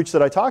Sony breach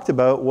that I talked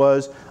about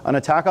was an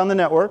attack on the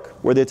network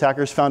where the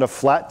attackers found a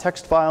flat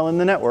text file in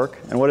the network.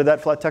 And what did that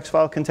flat text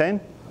file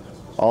contain?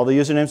 All the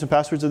usernames and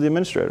passwords of the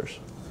administrators.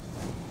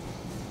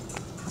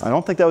 I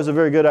don't think that was a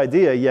very good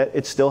idea, yet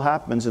it still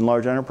happens in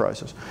large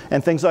enterprises.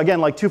 And things, again,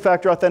 like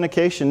two-factor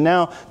authentication.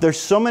 Now, there's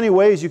so many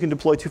ways you can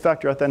deploy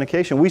two-factor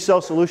authentication. We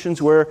sell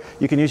solutions where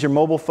you can use your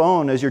mobile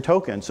phone as your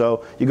token.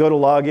 So you go to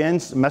log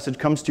in, a message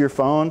comes to your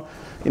phone.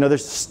 You know,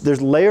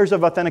 there's layers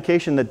of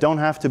authentication that don't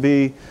have to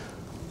be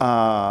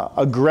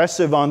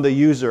aggressive on the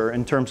user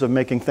in terms of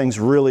making things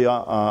really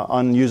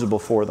unusable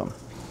for them.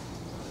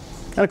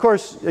 And of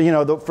course, you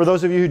know, for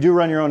those of you who do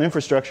run your own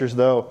infrastructures,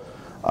 though,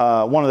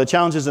 One of the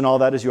challenges in all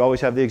that is you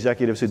always have the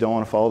executives who don't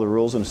want to follow the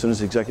rules, and as soon as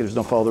the executives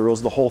don't follow the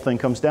rules, the whole thing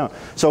comes down.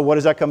 So what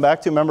does that come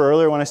back to? Remember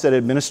earlier when I said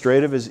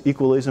administrative is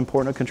equally as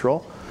important as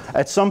control?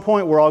 At some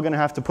point, we're all going to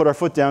have to put our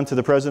foot down to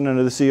the president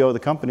or the CEO of the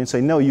company and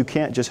say, no, you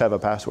can't just have a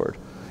password.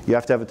 You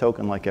have to have a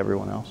token like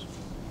everyone else.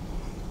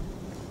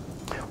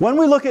 When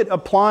we look at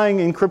applying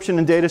encryption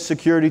and data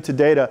security to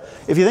data,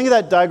 if you think of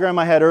that diagram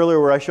I had earlier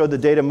where I showed the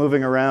data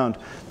moving around,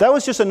 that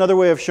was just another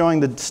way of showing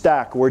the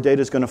stack where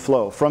data is going to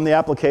flow. From the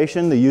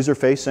application, the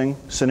user-facing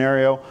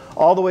scenario,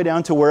 all the way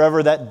down to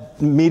wherever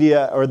that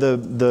media or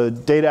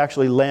the data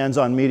actually lands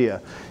on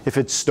media. If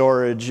it's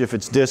storage, if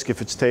it's disk,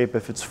 if it's tape,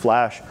 if it's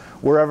flash,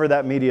 wherever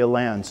that media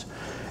lands.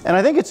 And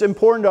I think it's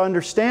important to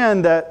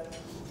understand that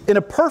in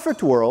a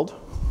perfect world,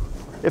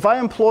 if I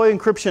employ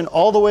encryption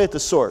all the way at the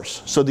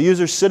source, so the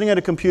user's sitting at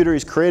a computer,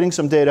 he's creating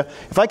some data,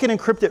 if I can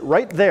encrypt it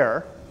right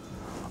there,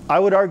 I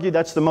would argue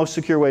that's the most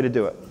secure way to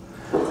do it.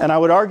 And I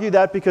would argue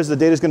that because the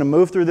data is going to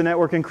move through the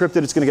network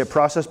encrypted, it's going to get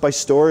processed by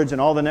storage, and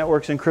all the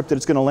network's encrypted,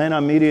 it's going to land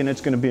on media, and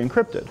it's going to be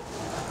encrypted.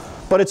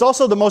 But it's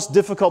also the most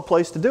difficult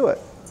place to do it,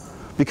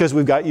 because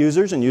we've got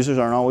users, and users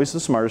aren't always the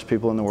smartest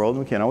people in the world,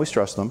 and we can't always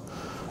trust them.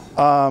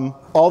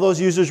 All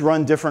those users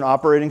run different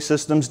operating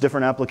systems,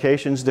 different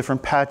applications,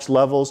 different patch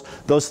levels.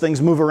 Those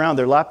things move around.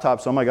 Their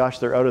laptops, oh my gosh,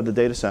 they're out of the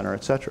data center,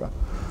 et cetera.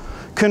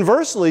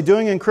 Conversely,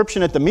 doing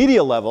encryption at the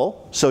media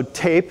level, so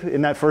tape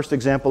in that first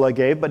example I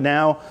gave, but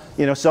now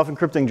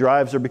self-encrypting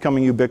drives are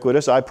becoming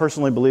ubiquitous. I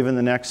personally believe in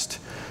the next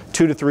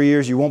 2 to 3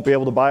 years you won't be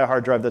able to buy a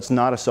hard drive that's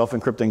not a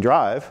self-encrypting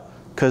drive,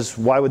 because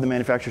why would the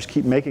manufacturers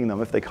keep making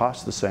them if they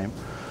cost the same?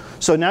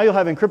 So now you'll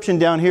have encryption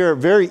down here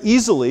very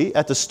easily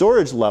at the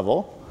storage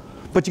level,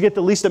 but you get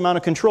the least amount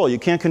of control. You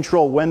can't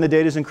control when the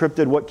data is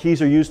encrypted, what keys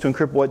are used to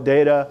encrypt what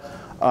data.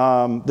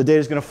 The data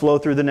is going to flow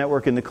through the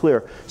network in the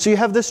clear. So you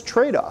have this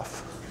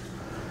trade-off.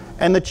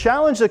 And the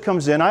challenge that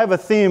comes in, I have a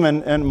theme,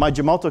 and my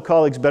Gemalto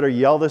colleagues better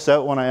yell this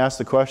out when I ask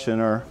the question,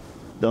 or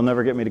they'll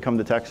never get me to come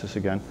to Texas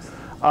again,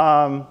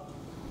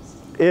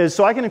 is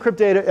so I can encrypt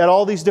data at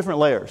all these different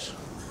layers.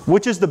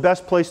 Which is the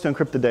best place to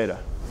encrypt the data?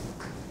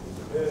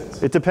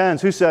 It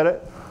depends. Who said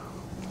it?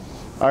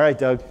 All right,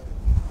 Doug.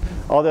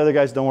 All the other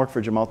guys don't work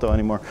for Gemalto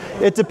anymore.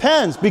 It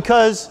depends,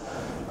 because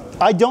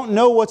I don't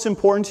know what's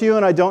important to you,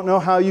 and I don't know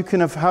how you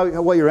can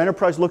what your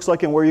enterprise looks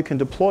like and where you can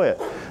deploy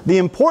it. The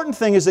important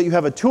thing is that you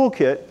have a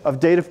toolkit of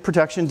data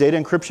protection, data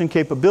encryption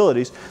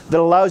capabilities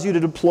that allows you to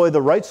deploy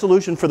the right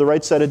solution for the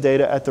right set of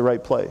data at the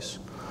right place.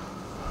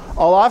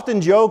 I'll often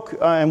joke,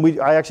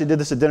 and I actually did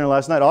this at dinner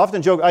last night, I'll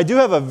often joke, I do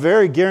have a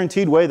very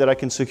guaranteed way that I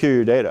can secure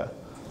your data.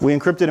 We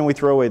encrypt it and we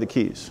throw away the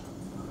keys.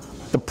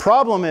 The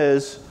problem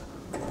is,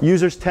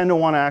 users tend to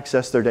want to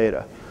access their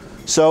data.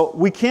 So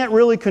we can't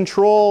really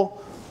control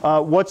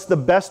what's the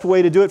best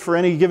way to do it for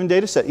any given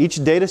data set.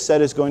 Each data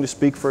set is going to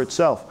speak for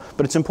itself.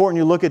 But it's important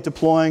you look at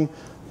deploying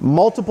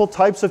multiple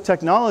types of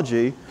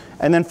technology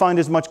and then find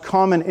as much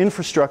common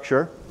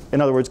infrastructure,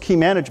 in other words, key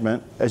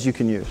management, as you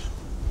can use.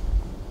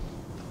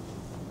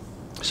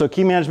 So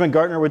key management,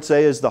 Gartner would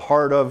say, is the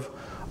heart of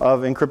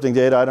encrypting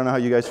data. I don't know how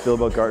you guys feel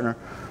about Gartner.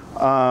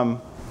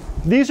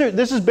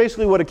 This is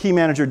basically what a key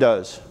manager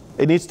does.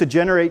 It needs to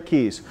generate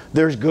keys.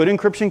 There's good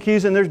encryption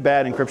keys and there's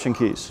bad encryption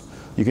keys.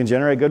 You can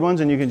generate good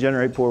ones and you can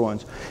generate poor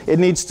ones. It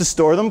needs to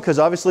store them, because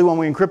obviously when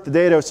we encrypt the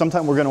data,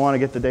 sometime we're going to want to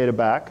get the data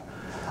back.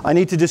 I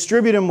need to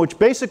distribute them, which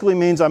basically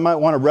means I might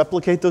want to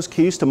replicate those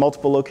keys to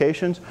multiple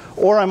locations,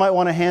 or I might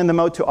want to hand them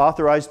out to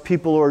authorized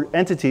people or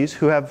entities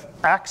who have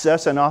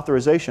access and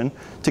authorization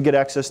to get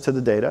access to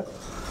the data.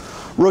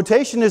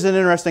 Rotation is an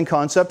interesting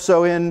concept.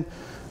 So in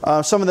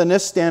some of the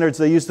NIST standards,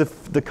 they use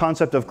the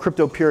concept of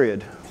crypto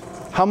period.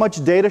 How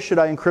much data should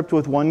I encrypt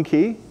with one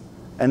key,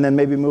 and then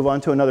maybe move on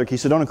to another key?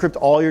 So don't encrypt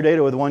all your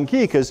data with one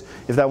key, because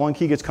if that one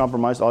key gets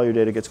compromised, all your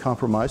data gets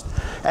compromised.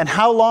 And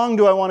how long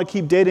do I want to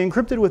keep data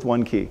encrypted with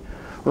one key?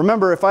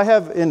 Remember, if I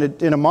have,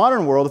 in a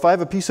modern world, if I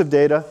have a piece of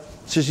data,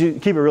 just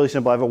keep it really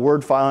simple, I have a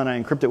Word file and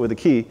I encrypt it with a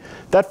key,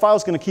 that file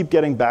is going to keep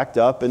getting backed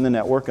up in the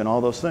network and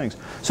all those things.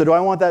 So do I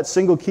want that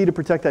single key to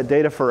protect that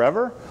data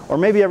forever? Or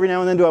maybe every now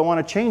and then do I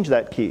want to change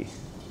that key,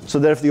 so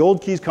that if the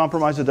old key is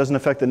compromised, it doesn't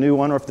affect the new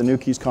one, or if the new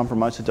key is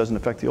compromised, it doesn't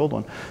affect the old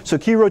one. So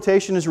key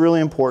rotation is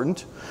really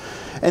important.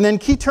 And then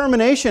key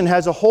termination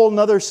has a whole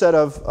other set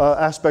of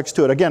aspects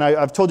to it. Again,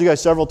 I've told you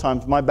guys several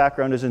times, my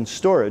background is in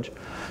storage.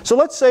 So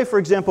let's say, for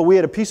example, we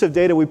had a piece of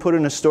data we put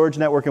in a storage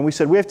network, and we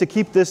said we have to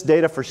keep this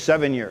data for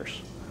 7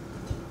 years.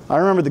 I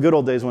remember the good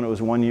old days when it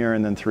was 1 year,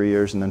 and then 3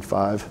 years, and then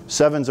 5.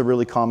 7's a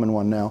really common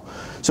one now.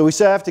 So we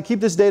say I have to keep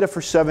this data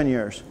for 7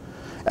 years.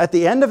 At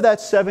the end of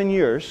that 7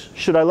 years,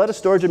 should I let a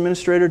storage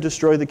administrator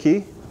destroy the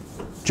key?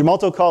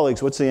 Gemalto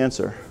colleagues, what's the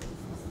answer?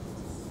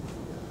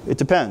 It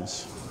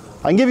depends.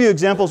 I can give you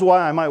examples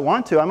why I might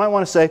want to. I might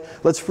want to say,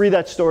 let's free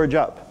that storage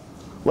up.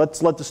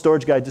 Let's let the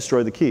storage guy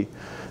destroy the key.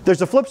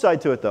 There's a flip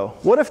side to it, though.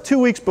 What if 2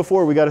 weeks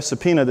before we got a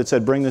subpoena that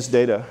said, bring this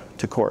data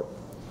to court?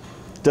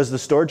 Does the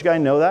storage guy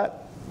know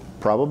that?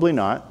 Probably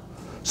not.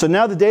 So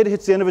now the data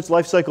hits the end of its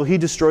life cycle, he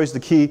destroys the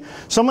key.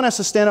 Someone has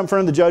to stand up in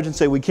front of the judge and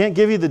say, we can't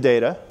give you the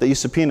data that you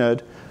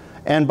subpoenaed,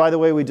 And by the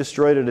way, we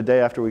destroyed it a day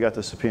after we got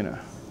the subpoena.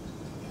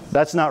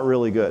 That's not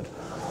really good.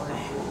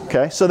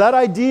 Okay, so that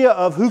idea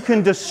of who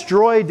can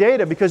destroy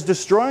data, because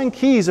destroying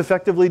keys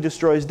effectively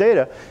destroys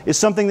data, is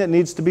something that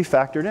needs to be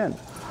factored in.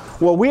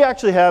 What we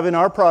actually have in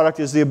our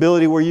product is the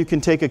ability where you can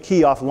take a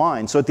key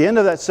offline. So at the end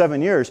of that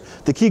 7 years,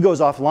 the key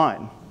goes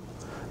offline.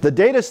 The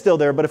data's still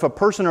there, but if a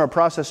person or a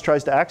process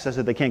tries to access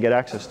it, they can't get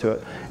access to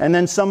it. And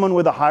then someone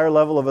with a higher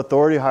level of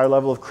authority, higher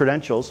level of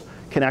credentials,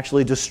 can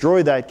actually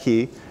destroy that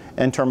key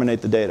and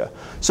terminate the data.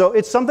 So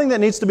it's something that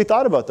needs to be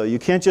thought about, though. You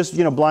can't just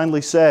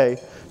blindly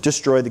say,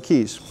 destroy the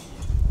keys.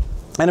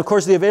 And of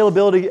course, the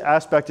availability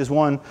aspect is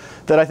one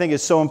that I think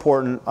is so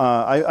important.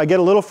 I get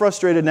a little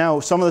frustrated now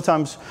some of the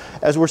times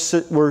as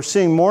we're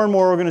seeing more and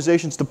more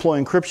organizations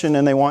deploy encryption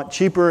and they want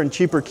cheaper and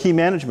cheaper key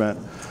management.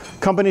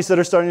 Companies that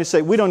are starting to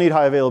say, we don't need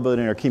high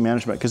availability in our key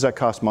management because that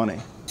costs money.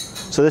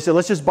 So they say,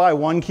 let's just buy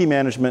one key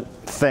management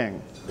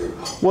thing.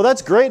 Well,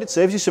 that's great. It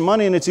saves you some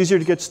money and it's easier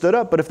to get stood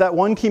up. But if that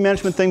one key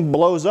management thing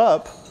blows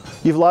up,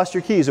 you've lost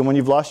your keys. And when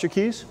you've lost your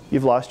keys,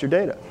 you've lost your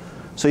data.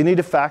 So you need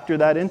to factor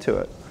that into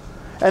it.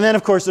 And then,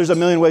 of course, there's a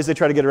million ways they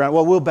try to get around.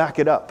 Well, we'll back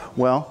it up.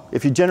 Well,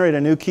 if you generate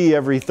a new key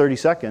every 30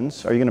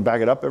 seconds, are you going to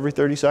back it up every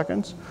 30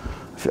 seconds?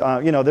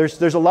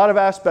 There's a lot of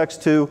aspects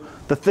to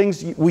the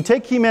things. We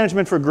take key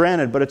management for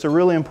granted, but it's a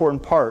really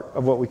important part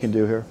of what we can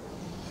do here.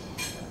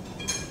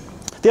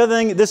 The other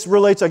thing, this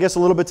relates, I guess, a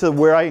little bit to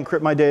where I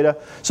encrypt my data.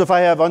 So if I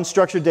have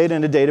unstructured data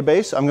in a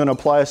database, I'm going to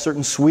apply a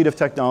certain suite of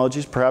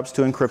technologies, perhaps,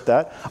 to encrypt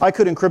that. I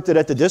could encrypt it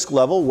at the disk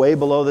level, way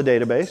below the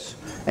database,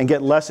 and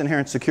get less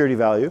inherent security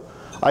value.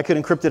 I could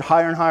encrypt it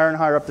higher and higher and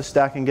higher up the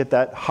stack and get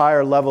that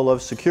higher level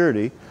of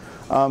security,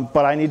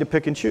 but I need to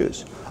pick and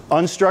choose.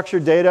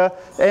 Unstructured data,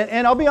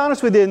 and I'll be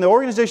honest with you, in the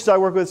organizations I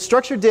work with,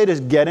 structured data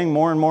is getting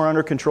more and more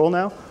under control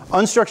now.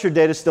 Unstructured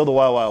data is still the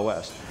wild, wild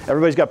west.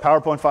 Everybody's got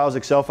PowerPoint files,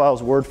 Excel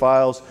files, Word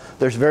files.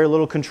 There's very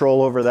little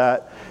control over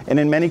that. And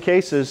in many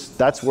cases,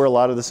 that's where a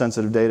lot of the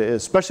sensitive data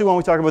is, especially when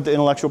we talk about the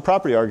intellectual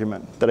property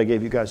argument that I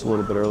gave you guys a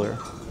little bit earlier.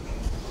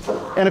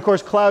 And of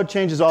course, cloud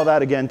changes all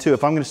that again, too.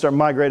 If I'm going to start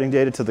migrating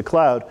data to the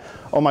cloud,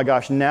 oh my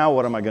gosh, now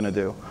what am I going to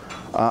do?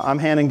 I'm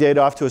handing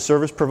data off to a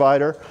service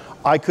provider.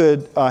 I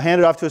could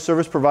hand it off to a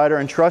service provider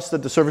and trust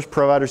that the service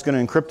provider is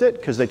going to encrypt it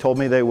because they told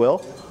me they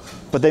will.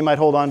 But they might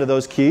hold on to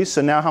those keys.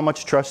 So now how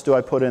much trust do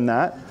I put in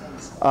that?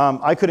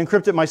 I could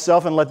encrypt it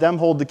myself and let them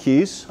hold the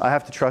keys. I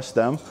have to trust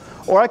them.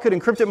 Or I could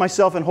encrypt it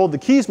myself and hold the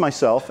keys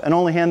myself and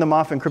only hand them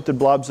off encrypted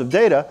blobs of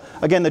data.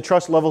 Again, the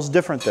trust level's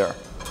different there.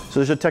 So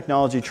there's a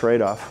technology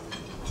trade-off.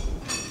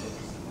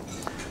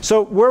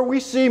 So where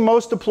we see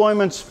most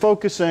deployments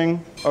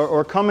focusing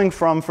or coming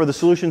from for the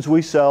solutions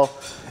we sell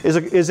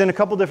is in a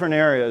couple different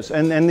areas.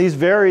 And these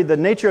vary, the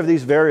nature of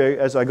these vary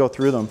as I go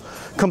through them.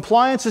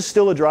 Compliance is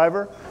still a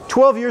driver.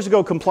 12 years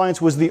ago,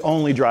 compliance was the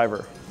only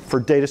driver for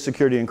data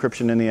security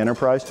encryption in the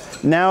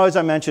enterprise. Now, as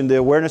I mentioned, the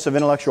awareness of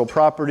intellectual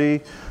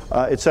property,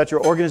 et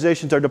cetera,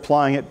 organizations are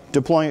deploying it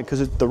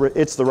because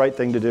it's the right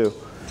thing to do.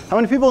 How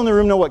many people in the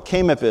room know what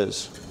KMIP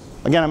is?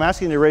 Again, I'm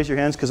asking you to raise your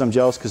hands because I'm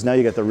jealous because now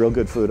you got the real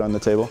good food on the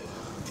table.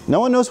 No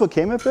one knows what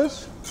KMIP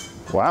is?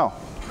 Wow.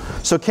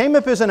 So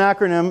KMIP is an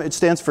acronym. It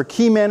stands for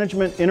Key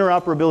Management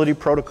Interoperability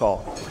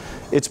Protocol.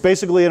 It's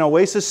basically an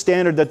OASIS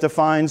standard that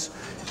defines,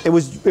 it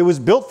was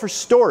built for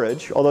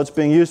storage, although it's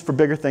being used for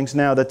bigger things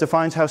now, that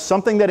defines how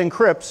something that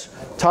encrypts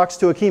talks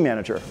to a key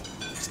manager.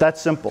 It's that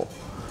simple.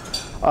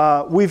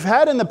 We've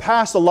had in the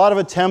past a lot of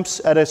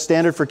attempts at a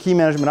standard for key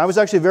management. I was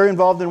actually very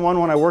involved in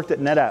one when I worked at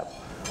NetApp.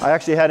 I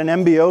actually had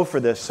an MBO for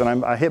this,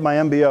 and I hit my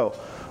MBO.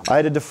 I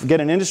had to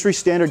get an industry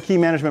standard key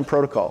management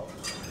protocol.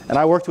 And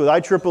I worked with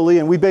IEEE,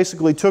 and we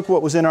basically took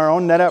what was in our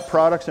own NetApp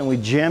products and we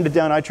jammed it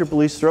down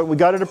IEEE's throat. We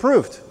got it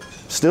approved.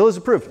 Still is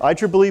approved.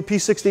 IEEE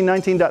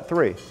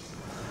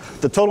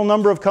P1619.3. The total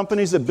number of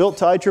companies that built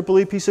to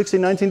IEEE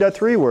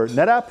P1619.3 were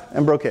NetApp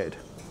and Brocade.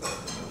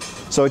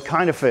 So it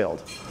kind of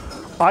failed.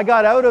 I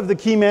got out of the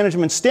key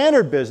management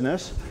standard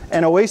business,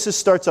 and OASIS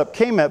starts up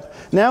KMIP.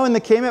 Now in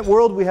the KMIP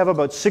world, we have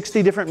about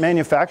 60 different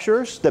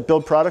manufacturers that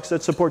build products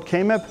that support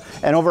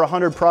KMIP, and over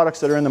 100 products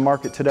that are in the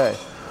market today.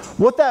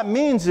 What that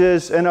means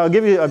is, and I'll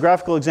give you a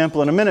graphical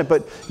example in a minute,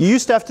 but you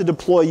used to have to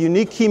deploy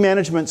unique key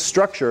management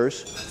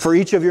structures for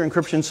each of your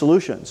encryption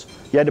solutions.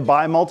 You had to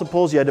buy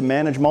multiples, you had to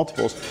manage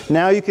multiples.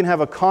 Now you can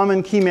have a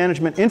common key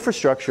management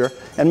infrastructure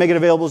and make it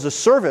available as a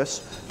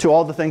service to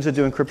all the things that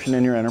do encryption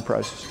in your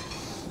enterprises.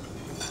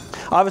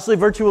 Obviously,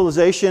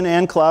 virtualization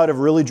and cloud have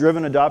really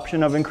driven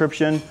adoption of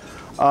encryption.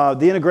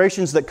 The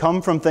integrations that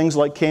come from things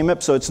like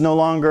KMIP, so it's no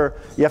longer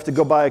you have to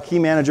go buy a key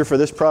manager for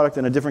this product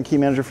and a different key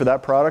manager for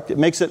that product. It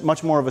makes it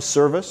much more of a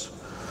service.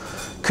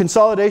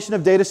 Consolidation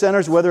of data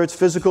centers, whether it's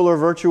physical or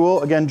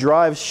virtual, again,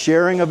 drives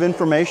sharing of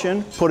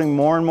information, putting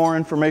more and more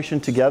information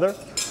together.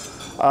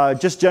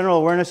 Just general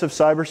awareness of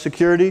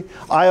cybersecurity.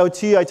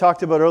 IoT I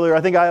talked about earlier.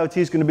 I think IoT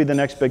is going to be the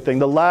next big thing.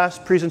 The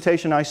last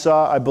presentation I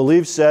saw, I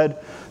believe,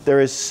 said there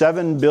is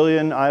 7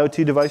 billion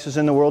IoT devices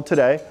in the world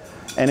today.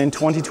 And in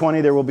 2020,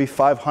 there will be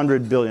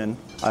 500 billion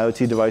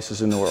IoT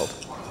devices in the world.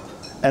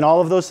 And all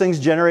of those things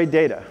generate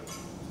data.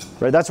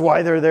 Right? That's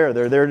why they're there.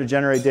 They're there to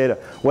generate data.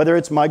 Whether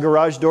it's my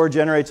garage door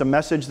generates a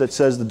message that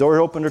says the door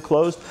opened or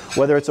closed,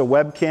 whether it's a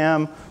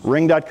webcam,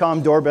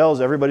 ring.com doorbells,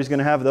 everybody's going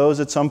to have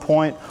those at some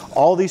point.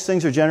 All these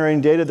things are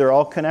generating data. They're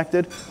all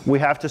connected. We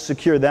have to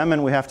secure them,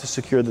 and we have to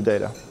secure the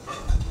data.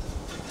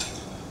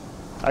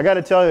 I got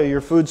to tell you,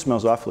 your food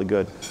smells awfully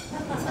good.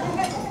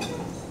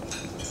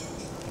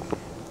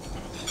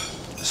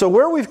 So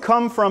where we've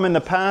come from in the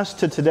past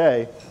to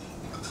today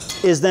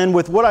is then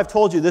with what I've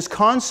told you, this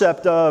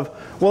concept of,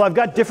 well, I've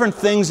got different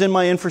things in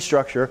my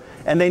infrastructure,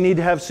 and they need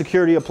to have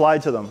security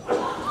applied to them.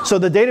 So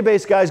the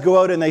database guys go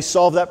out and they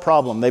solve that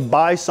problem. They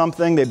buy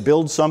something, they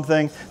build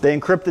something, they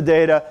encrypt the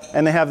data,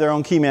 and they have their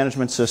own key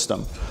management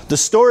system. The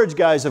storage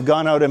guys have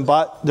gone out and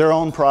bought their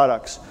own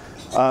products,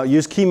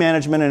 used key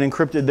management and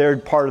encrypted their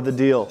part of the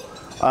deal.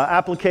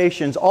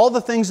 Applications, all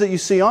the things that you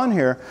see on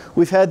here,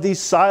 we've had these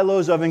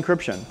silos of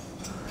encryption.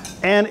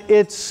 And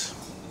it's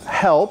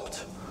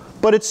helped,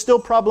 but it's still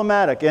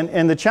problematic.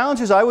 And the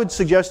challenges I would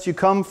suggest you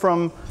come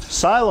from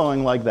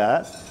siloing like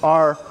that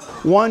are,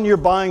 one, you're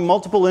buying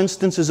multiple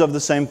instances of the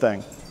same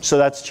thing. So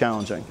that's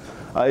challenging.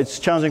 It's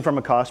challenging from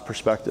a cost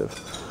perspective.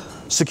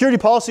 Security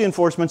policy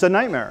enforcement's a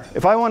nightmare.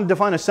 If I want to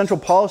define a central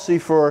policy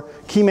for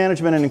key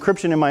management and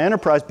encryption in my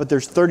enterprise, but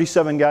there's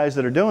 37 guys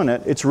that are doing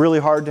it, it's really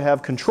hard to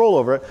have control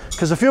over it,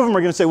 because a few of them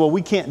are going to say, well,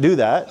 we can't do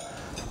that,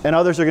 and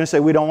others are going to say,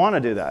 we don't want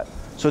to do that.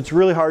 So it's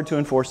really hard to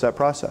enforce that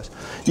process.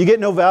 You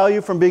get no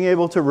value from being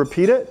able to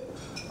repeat it.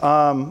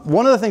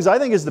 One of the things I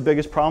think is the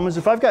biggest problem is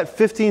if I've got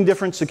 15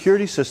 different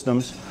security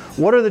systems,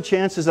 what are the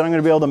chances that I'm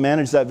going to be able to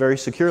manage that very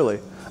securely?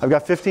 I've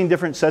got 15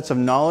 different sets of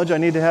knowledge I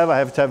need to have. I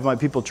have to have my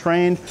people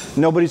trained.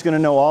 Nobody's going to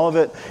know all of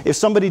it. If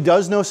somebody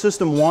does know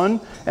system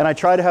 1 and I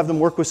try to have them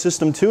work with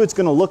system 2, it's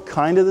going to look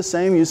kind of the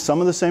same, use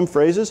some of the same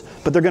phrases,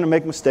 but they're going to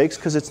make mistakes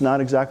because it's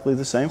not exactly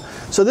the same.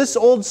 So this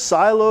old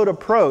siloed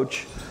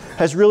approach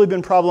has really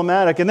been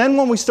problematic. And then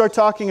when we start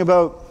talking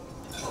about,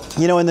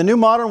 you know, in the new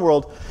modern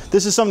world,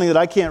 this is something that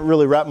I can't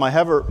really wrap my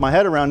head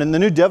around. In the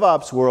new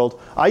DevOps world,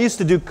 I used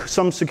to do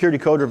some security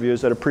code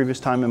reviews at a previous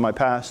time in my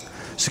past.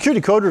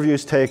 Security code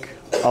reviews take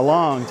a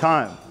long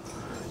time.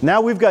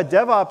 Now we've got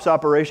DevOps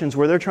operations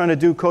where they're trying to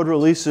do code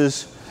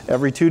releases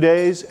every 2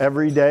 days,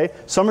 every day.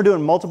 Some are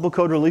doing multiple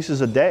code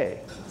releases a day.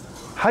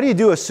 How do you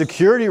do a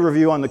security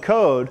review on the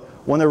code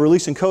when they're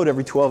releasing code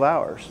every 12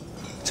 hours?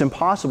 It's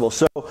impossible.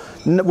 So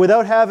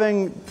without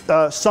having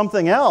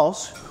something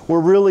else,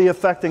 we're really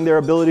affecting their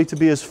ability to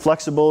be as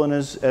flexible and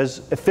as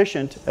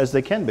efficient as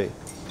they can be.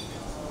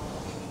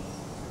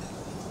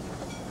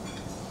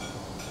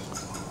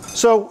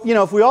 So, you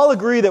know, if we all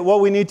agree that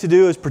what we need to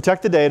do is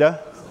protect the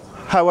data,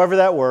 however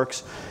that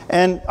works,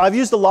 and I've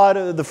used a lot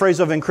of the phrase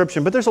of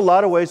encryption, but there's a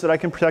lot of ways that I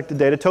can protect the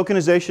data.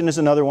 Tokenization is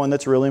another one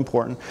that's really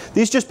important.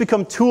 These just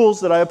become tools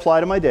that I apply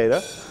to my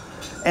data,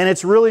 and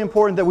it's really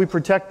important that we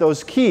protect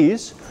those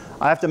keys.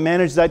 I have to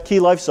manage that key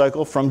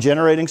lifecycle from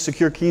generating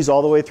secure keys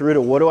all the way through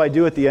to what do I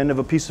do at the end of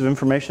a piece of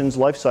information's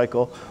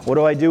lifecycle? What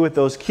do I do with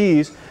those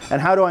keys?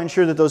 And how do I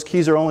ensure that those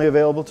keys are only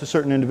available to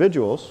certain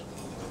individuals?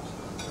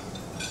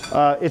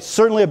 It's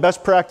certainly a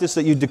best practice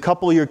that you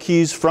decouple your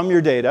keys from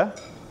your data.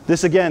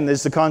 This, again,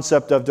 is the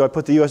concept of, do I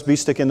put the USB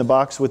stick in the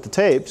box with the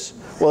tapes?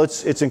 Well,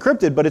 it's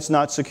encrypted, but it's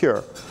not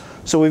secure.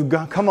 So we've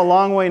come a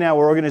long way now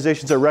where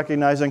organizations are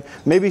recognizing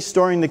maybe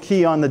storing the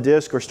key on the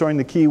disk or storing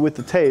the key with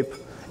the tape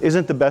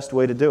isn't the best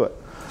way to do it.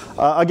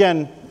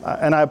 Again,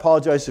 and I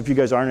apologize if you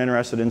guys aren't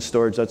interested in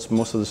storage. That's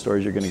most of the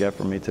storage you're going to get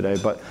from me today.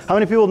 But how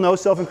many people know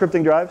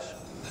self-encrypting drives?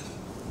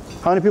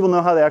 How many people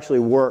know how they actually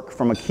work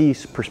from a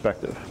keys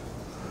perspective?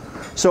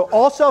 So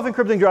all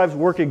self-encrypting drives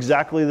work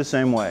exactly the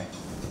same way.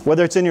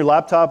 Whether it's in your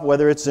laptop,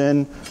 whether it's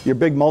in your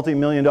big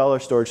multi-million-dollar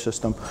storage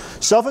system.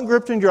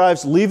 Self-encrypting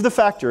drives leave the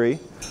factory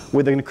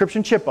with an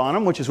encryption chip on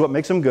them, which is what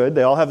makes them good.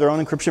 They all have their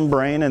own encryption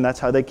brain, and that's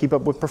how they keep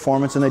up with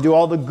performance, and they do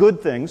all the good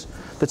things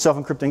that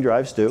self-encrypting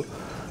drives do.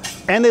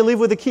 And they leave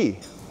with a key.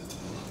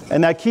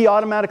 And that key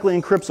automatically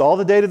encrypts all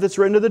the data that's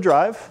written to the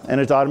drive, and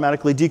it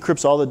automatically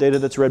decrypts all the data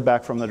that's read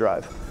back from the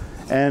drive.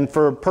 And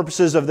for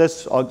purposes of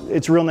this,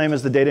 its real name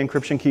is the data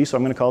encryption key, so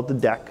I'm going to call it the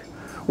DEC.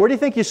 Where do you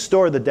think you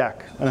store the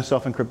DEC on a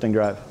self-encrypting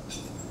drive?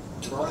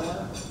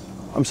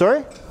 I'm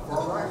sorry?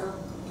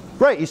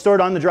 Right, you store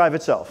it on the drive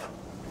itself.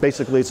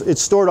 Basically,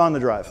 it's stored on the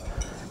drive.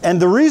 And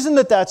the reason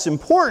that that's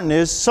important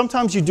is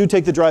sometimes you do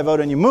take the drive out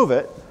and you move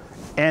it.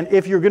 And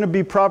if you're going to be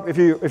if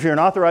you're an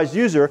authorized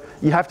user,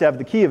 you have to have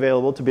the key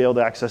available to be able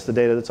to access the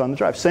data that's on the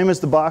drive. Same as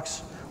the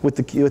box with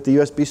the key, with the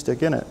USB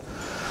stick in it.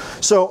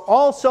 So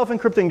all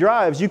self-encrypting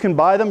drives, you can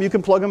buy them, you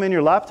can plug them in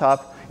your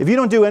laptop. If you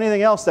don't do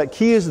anything else, that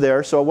key is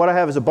there. So what I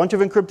have is a bunch of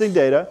encrypted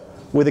data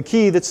with a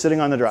key that's sitting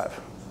on the drive.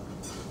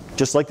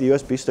 Just like the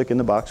USB stick in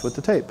the box with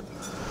the tape.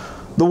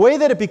 The way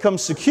that it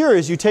becomes secure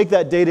is you take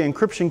that data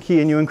encryption key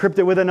and you encrypt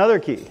it with another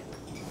key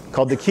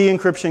called the key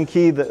encryption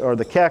key, or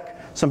the KEK.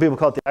 Some people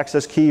call it the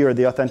access key or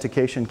the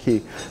authentication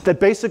key.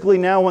 That basically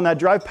now when that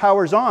drive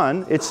powers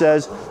on, it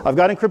says, I've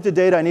got encrypted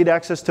data, I need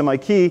access to my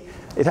key.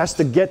 It has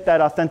to get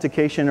that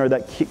authentication or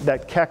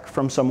that KEK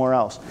from somewhere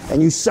else.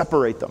 And you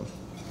separate them.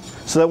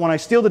 So that when I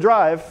steal the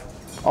drive,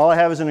 All I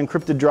have is an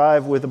encrypted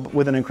drive with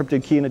an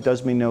encrypted key, and it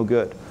does me no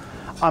good.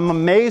 I'm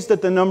amazed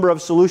at the number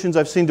of solutions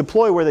I've seen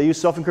deploy where they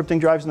use self-encrypting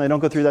drives and they don't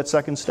go through that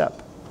second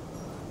step.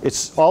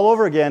 It's all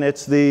over again.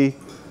 It's the,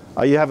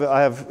 I have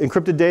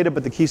encrypted data,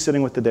 but the key's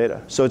sitting with the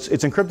data. So it's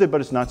encrypted, but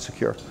it's not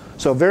secure.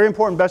 So very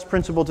important best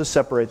principle to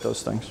separate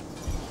those things.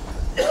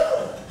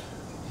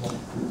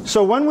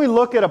 So when we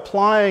look at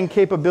applying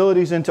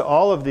capabilities into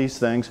all of these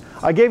things,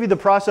 I gave you the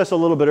process a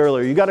little bit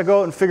earlier. You got to go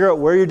out and figure out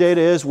where your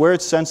data is, where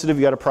it's sensitive.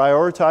 You got to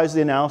prioritize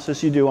the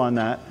analysis you do on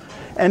that.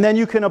 And then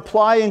you can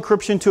apply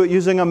encryption to it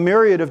using a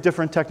myriad of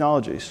different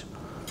technologies.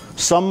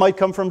 Some might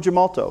come from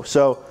Gemalto.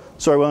 So,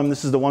 sorry, William,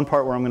 this is the one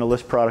part where I'm going to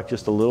list product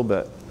just a little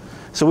bit.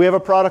 So we have a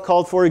product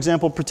called, for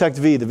example, Protect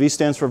V. The V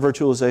stands for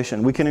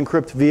virtualization. We can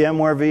encrypt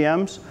VMware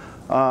VMs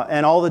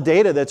and all the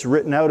data that's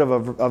written out of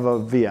a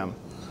VM.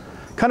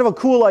 Kind of a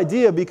cool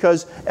idea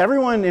because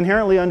everyone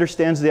inherently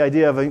understands the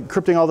idea of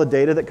encrypting all the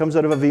data that comes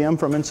out of a VM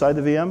from inside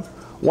the VM.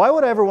 Why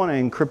would I ever want to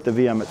encrypt the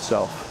VM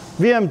itself?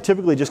 VM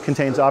typically just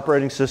contains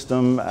operating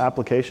system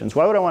applications.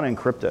 Why would I want to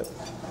encrypt it?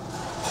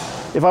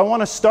 If I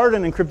want to start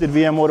an encrypted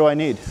VM, what do I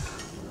need?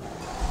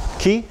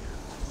 Key?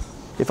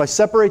 If I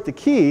separate the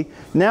key,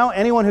 now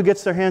anyone who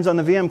gets their hands on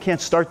the VM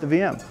can't start the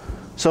VM.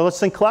 So let's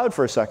think cloud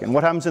for a second.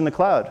 What happens in the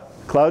cloud?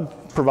 Cloud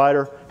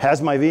provider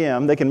has my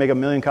VM. They can make 1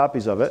 million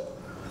copies of it.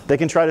 They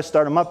can try to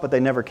start them up, but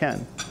they never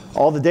can.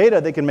 All the data,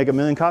 they can make 1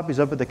 million copies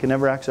of, but they can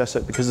never access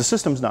it because the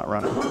system's not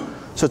running.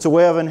 So it's a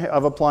way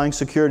of applying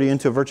security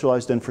into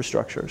virtualized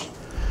infrastructures.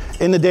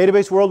 In the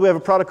database world, we have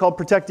a product called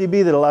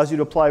ProtectDB that allows you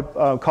to apply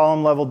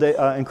column-level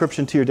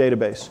encryption to your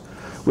database.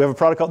 We have a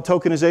product called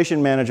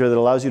Tokenization Manager that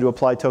allows you to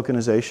apply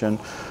tokenization.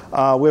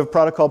 We have a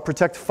product called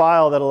Protect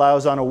File that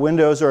allows on a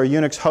Windows or a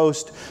Unix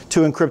host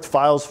to encrypt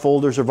files,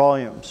 folders, or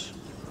volumes.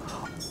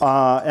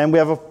 And we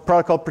have a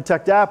product called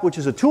Protect App, which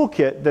is a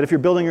toolkit that if you're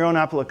building your own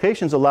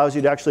applications allows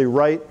you to actually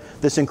write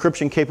this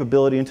encryption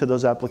capability into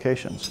those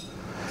applications.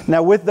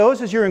 Now with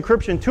those as your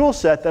encryption tool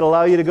set that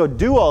allow you to go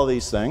do all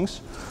these things,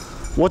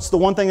 what's the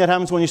one thing that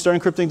happens when you start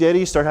encrypting data?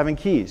 You start having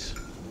keys.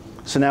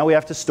 So now we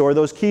have to store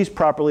those keys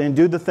properly and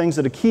do the things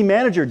that a key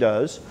manager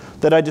does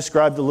that I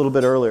described a little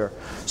bit earlier.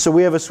 So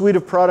we have a suite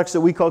of products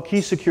that we call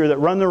Key Secure that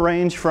run the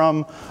range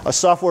from a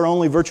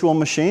software-only virtual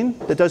machine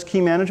that does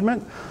key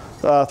management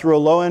through a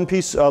low-end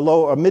piece,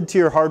 a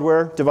mid-tier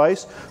hardware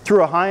device,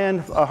 through a high-end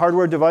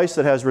hardware device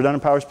that has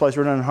redundant power supplies,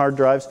 redundant hard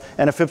drives,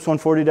 and a FIPS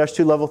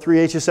 140-2 level 3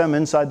 HSM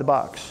inside the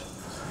box.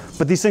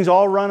 But these things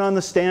all run on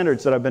the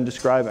standards that I've been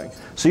describing.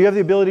 So you have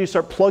the ability to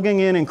start plugging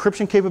in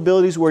encryption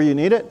capabilities where you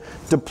need it,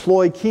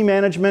 deploy key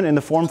management in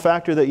the form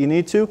factor that you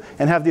need to,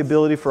 and have the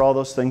ability for all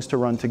those things to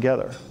run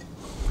together.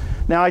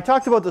 Now, I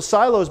talked about the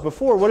silos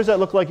before. What does that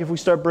look like if we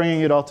start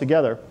bringing it all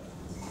together?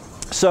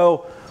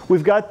 So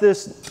we've got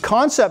this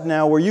concept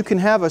now where you can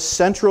have a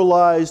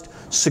centralized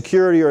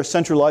security or a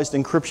centralized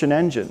encryption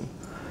engine.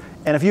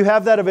 And if you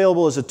have that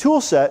available as a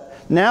tool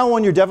set, now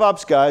when your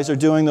DevOps guys are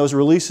doing those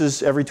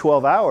releases every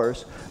 12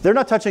 hours, they're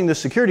not touching the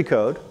security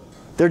code.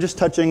 They're just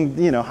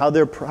touching, you know, how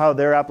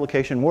their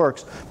application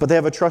works, but they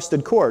have a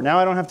trusted core. Now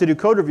I don't have to do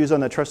code reviews on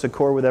that trusted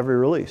core with every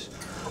release.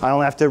 I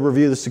don't have to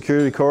review the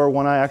security core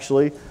when I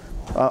actually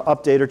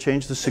update or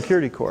change the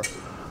security core.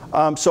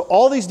 So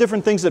all these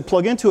different things that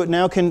plug into it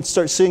now can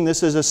start seeing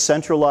this as a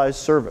centralized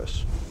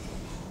service.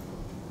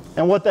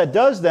 And what that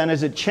does then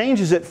is it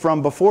changes it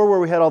from before where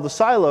we had all the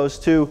silos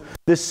to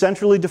this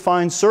centrally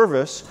defined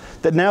service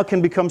that now can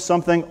become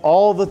something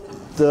all I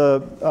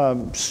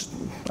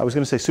was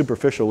going to say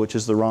superficial, which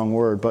is the wrong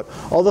word, but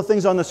all the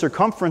things on the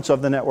circumference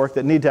of the network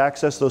that need to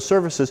access those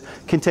services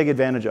can take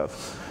advantage of.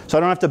 So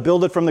I don't have to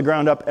build it from the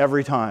ground up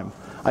every time.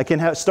 I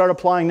can start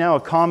applying now a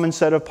common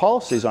set of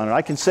policies on it.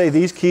 I can say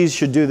these keys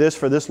should do this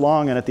for this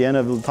long, and at the end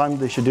of the time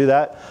they should do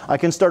that. I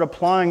can start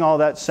applying all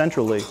that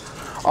centrally.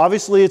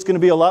 Obviously, it's going to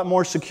be a lot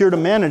more secure to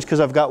manage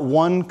because I've got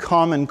one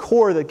common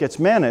core that gets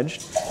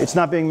managed. It's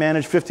not being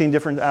managed 15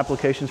 different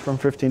applications from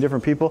 15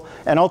 different people.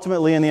 And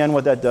ultimately, in the end,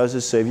 what that does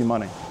is save you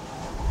money.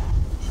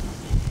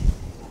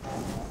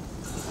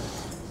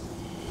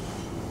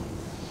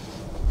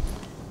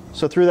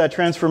 So through that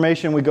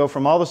transformation, we go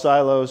from all the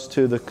silos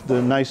to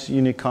the nice,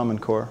 unique common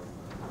core.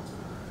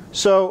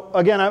 So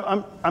again,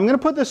 I'm going to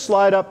put this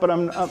slide up, but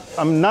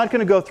I'm not going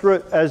to go through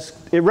it as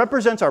it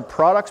represents our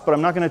products, but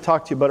I'm not going to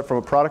talk to you about it from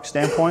a product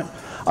standpoint.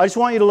 I just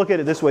want you to look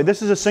at it this way.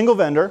 This is a single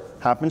vendor,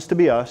 happens to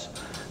be us,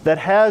 that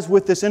has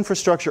with this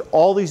infrastructure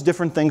all these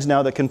different things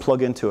now that can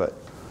plug into it.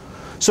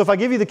 So if I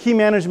give you the key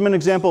management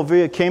example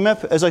via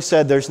KMIP, as I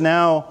said, there's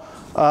now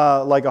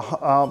like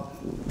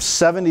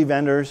 70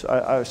 vendors,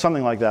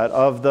 something like that,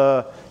 of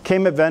the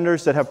KMIP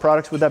vendors that have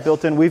products with that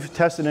built in. We've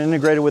tested and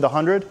integrated with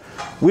 100.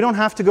 We don't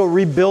have to go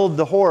rebuild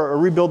the whore or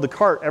rebuild the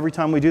cart every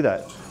time we do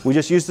that. We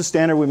just use the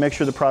standard, we make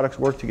sure the products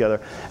work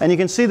together. And you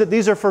can see that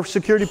these are for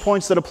security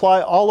points that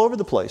apply all over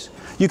the place.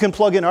 You can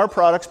plug in our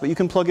products, but you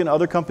can plug in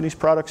other companies'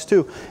 products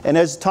too. And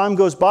as time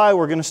goes by,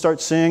 we're going to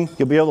start seeing,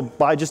 you'll be able to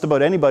buy just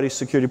about anybody's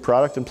security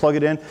product and plug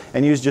it in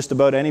and use just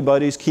about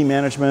anybody's key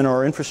management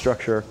or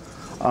infrastructure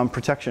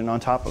protection on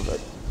top of it.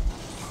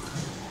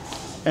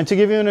 And to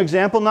give you an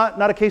example,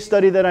 not a case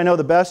study that I know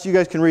the best, you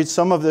guys can read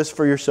some of this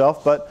for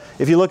yourself, but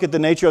if you look at the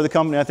nature of the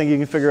company, I think you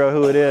can figure out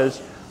who it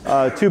is.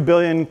 2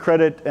 billion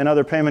credit and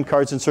other payment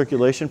cards in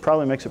circulation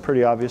probably makes it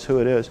pretty obvious who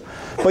it is.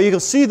 But you can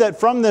see that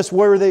from this,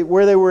 where they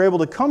were able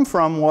to come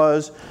from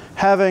was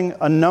having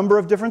a number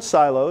of different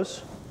silos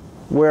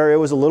where it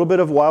was a little bit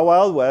of Wild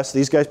Wild West.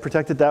 These guys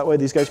protect it that way,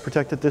 these guys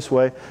protect it this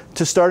way,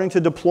 to starting to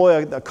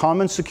deploy a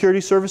common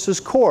security services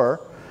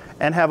core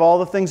and have all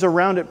the things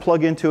around it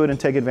plug into it and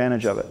take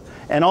advantage of it.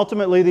 And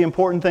ultimately, the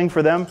important thing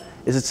for them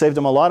is it saved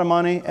them a lot of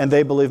money, and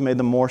they believe made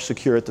them more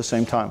secure at the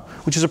same time,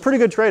 which is a pretty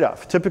good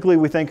trade-off. Typically,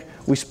 we think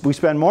we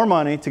spend more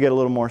money to get a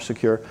little more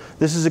secure.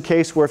 This is a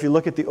case where if you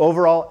look at the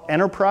overall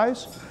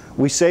enterprise,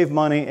 we save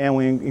money and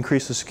we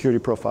increase the security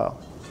profile.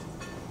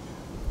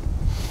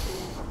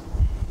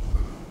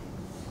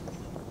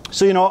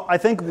 So, you know, I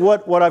think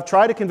what I've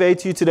tried to convey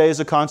to you today is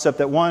a concept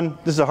that, one,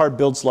 this is a hard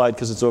build slide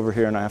because it's over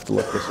here and I have to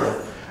look this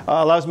way,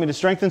 allows me to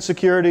strengthen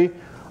security.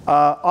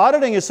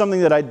 Auditing is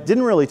something that I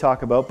didn't really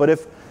talk about, but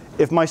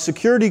if my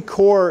security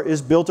core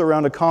is built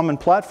around a common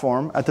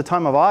platform, at the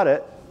time of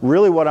audit,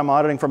 really what I'm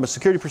auditing from a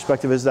security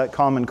perspective is that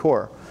common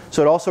core.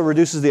 So it also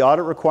reduces the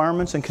audit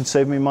requirements and can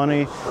save me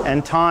money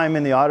and time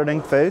in the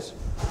auditing phase.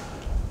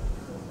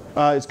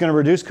 It's going to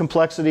reduce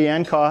complexity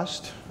and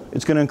cost.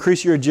 It's going to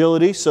increase your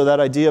agility, so that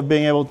idea of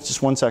being able,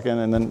 just one second,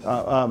 and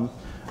then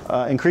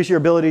increase your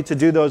ability to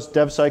do those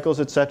dev cycles,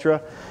 et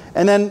cetera.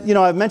 And then, you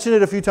know, I've mentioned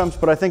it a few times,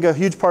 but I think a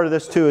huge part of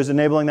this too is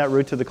enabling that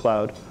route to the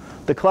cloud.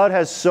 The cloud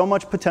has so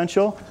much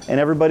potential, and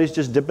everybody's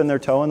just dipping their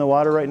toe in the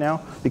water right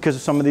now because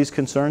of some of these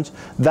concerns.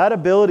 That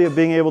ability of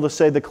being able to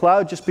say the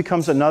cloud just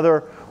becomes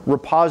another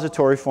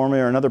repository for me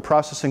or another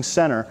processing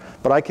center,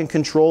 but I can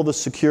control the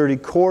security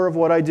core of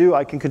what I do,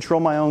 I can control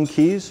my own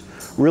keys,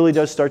 really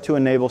does start to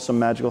enable some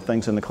magical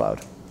things in the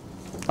cloud.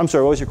 I'm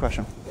sorry, what was your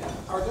question? Yeah.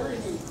 Are there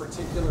any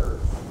particular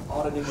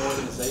auditing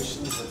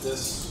organizations that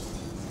this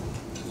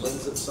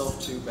lends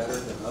itself to better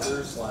than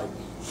others, like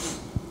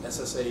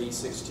SSA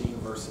 16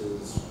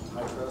 versus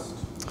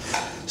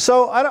HITRUST?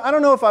 So I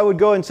don't know if I would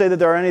go and say that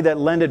there are any that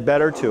lend it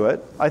better to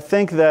it. I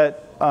think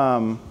that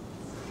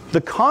the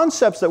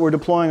concepts that we're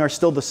deploying are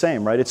still the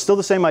same, right? It's still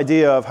the same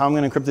idea of how I'm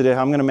going to encrypt the data,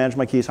 how I'm going to manage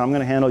my keys, how I'm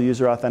going to handle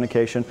user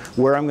authentication,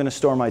 where I'm going to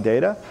store my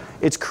data.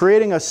 It's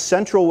creating a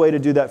central way to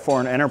do that for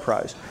an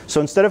enterprise.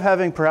 So instead of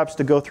having perhaps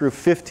to go through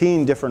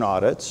 15 different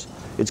audits,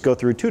 it's go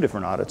through 2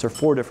 different audits or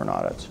 4 different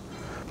audits.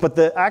 But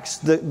the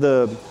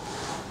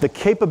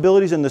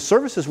capabilities and the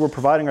services we're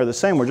providing are the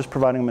same. We're just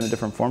providing them in a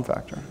different form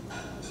factor.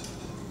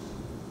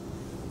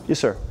 Yes,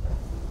 sir.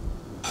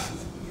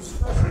 You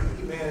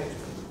specialty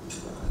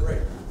management.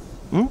 Great.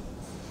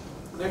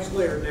 Next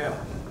layer now.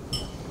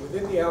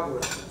 Within the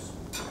algorithms,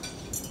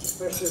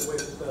 especially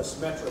with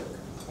symmetric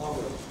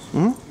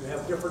algorithms, you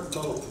have different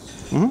modes.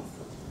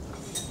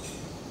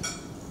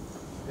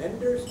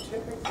 Vendors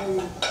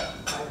typically,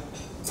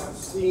 I've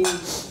seen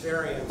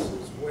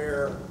variances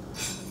where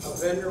a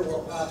vendor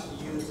will have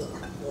to use an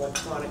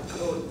electronic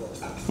code book,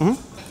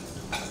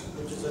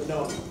 which is a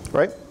known.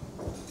 Right.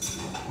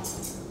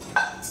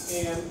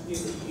 And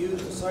if you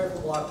use the cipher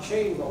block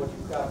chain mode,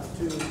 you've got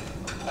 2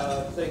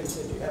 things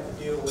that you have to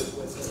deal with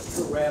a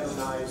true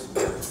randomized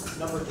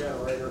number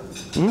generator,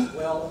 as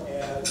well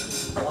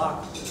as the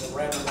block, the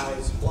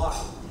randomized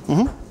block.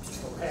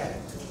 Okay.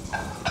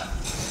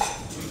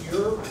 Do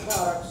your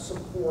products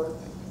support?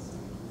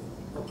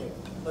 Okay.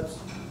 Let's.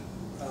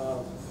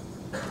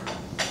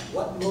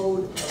 What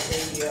mode of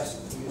AES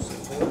do you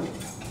support?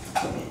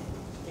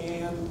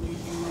 And do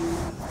you,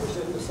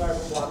 within the cipher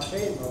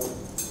blockchain mode,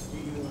 do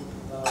you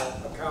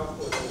account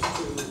for those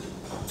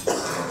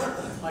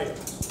 2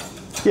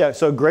 items? Yeah,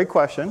 so great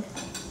question.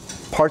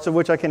 Parts of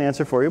which I can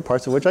answer for you,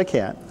 parts of which I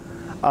can't.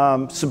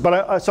 So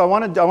I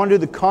want to do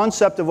the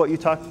concept of what you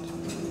talked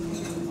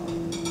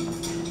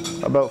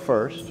about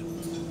first.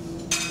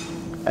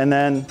 And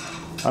then,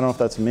 I don't know if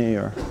that's me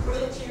or...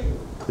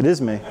 It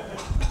is me.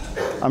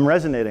 I'm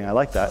resonating, I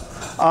like that.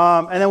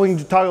 And then we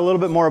can talk a little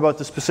bit more about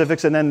the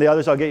specifics, and then the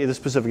others I'll get you the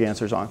specific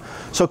answers on.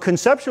 So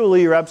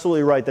conceptually, you're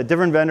absolutely right that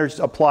different vendors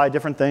apply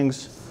different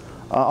things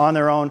on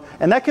their own.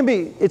 And that can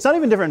be, it's not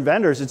even different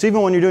vendors, it's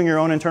even when you're doing your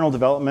own internal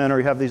development or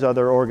you have these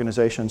other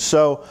organizations.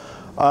 So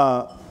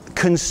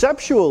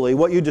conceptually,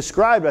 what you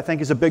described, I think,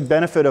 is a big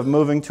benefit of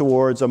moving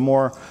towards a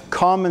more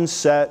common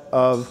set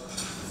of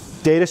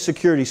data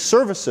security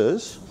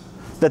services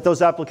that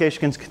those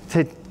applications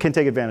can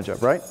take advantage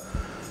of, right?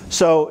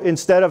 So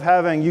instead of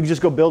having, you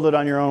just go build it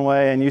on your own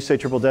way and you say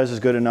triple des is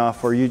good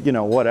enough, or you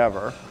know,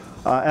 whatever.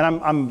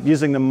 And I'm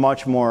using the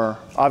much more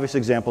obvious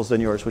examples than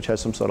yours, which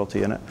has some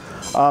subtlety in it.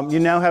 You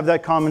now have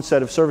that common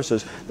set of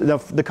services.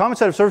 The common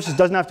set of services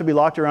doesn't have to be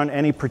locked around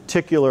any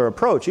particular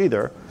approach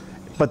either,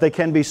 but they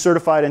can be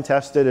certified and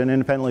tested and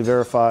independently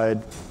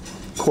verified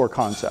core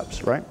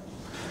concepts, right?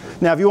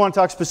 Now, if you want to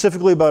talk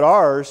specifically about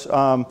ours,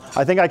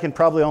 I think I can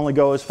probably only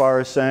go as far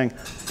as saying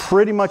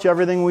pretty much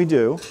everything we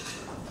do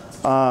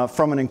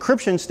from an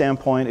encryption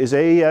standpoint is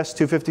AES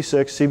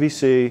 256,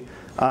 CBC.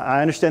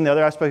 I understand the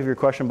other aspect of your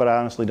question, but I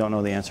honestly don't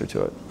know the answer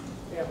to it.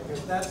 Yeah,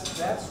 because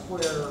that's where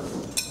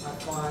I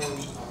find a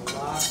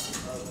lot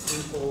of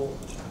people,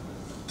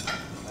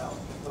 well,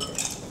 okay,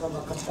 from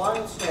a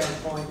compliance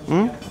standpoint,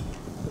 you get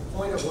the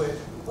point at which,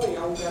 oh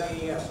yeah, we got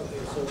AES,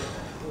 okay, so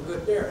we're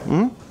good there.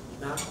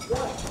 Not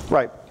quite.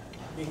 Right.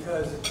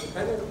 Because it's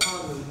dependent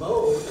upon the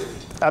mode.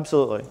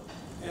 Absolutely.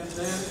 And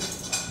then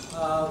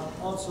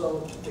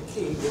also the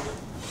key, which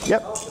we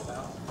Yep. talked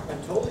about.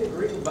 And totally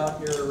agree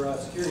about your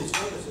security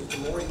services. The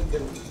more you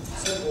can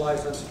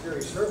centralize on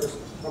security service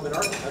from an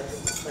architecture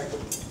perspective,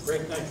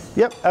 great thing.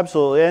 Yep,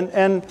 absolutely.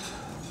 And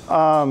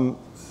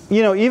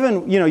you know,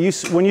 even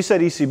when you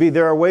said ECB,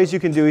 there are ways you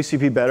can do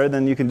ECB better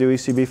than you can do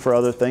ECB for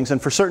other things.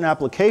 And for certain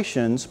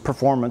applications,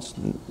 performance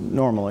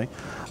normally,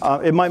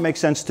 it might make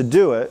sense to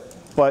do it.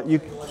 But you,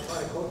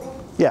 Electronic cocoa?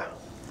 yeah.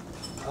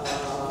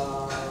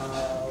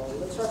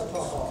 Let's have a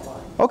talk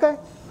offline. Okay.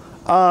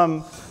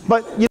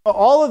 But you know,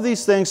 all of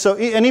these things. So,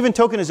 and even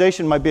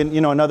tokenization might be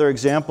another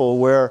example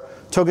where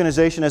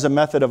tokenization is a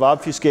method of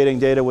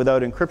obfuscating data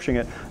without encrypting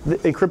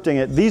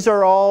it. These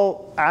are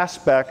all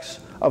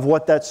aspects of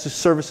what that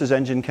services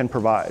engine can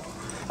provide.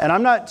 And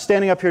I'm not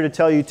standing up here to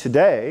tell you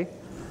today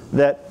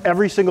that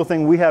every single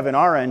thing we have in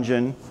our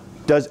engine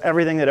does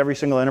everything that every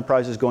single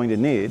enterprise is going to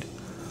need.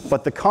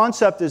 But the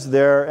concept is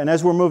there, and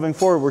as we're moving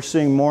forward, we're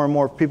seeing more and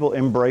more people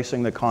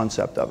embracing the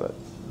concept of it.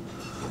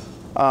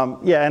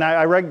 Yeah,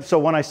 and so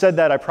when I said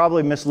that, I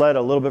probably misled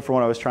a little bit from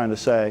what I was trying to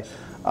say.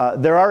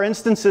 There are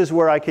instances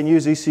where I can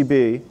use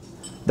ECB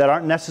that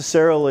aren't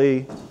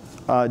necessarily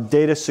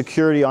data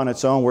security on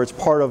its own, where it's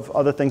part of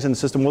other things in the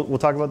system. We'll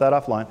talk about that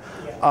offline.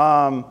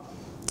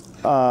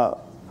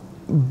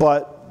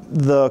 But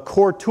the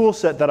core tool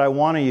set that I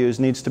want to use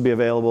needs to be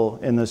available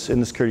in the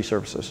security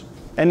services.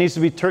 And needs to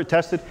be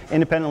tested,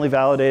 independently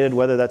validated,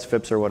 whether that's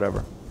FIPS or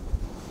whatever.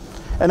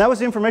 And that was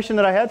the information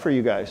that I had for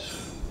you guys.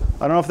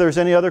 I don't know if there's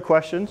any other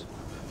questions.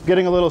 I'm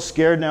getting a little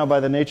scared now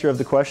by the nature of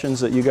the questions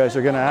that you guys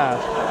are going to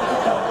ask.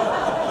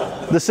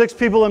 The 6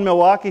 people in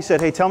Milwaukee said,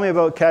 hey, tell me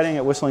about caddying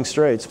at Whistling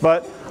Straits.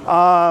 But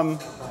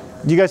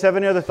do you guys have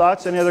any other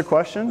thoughts, any other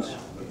questions?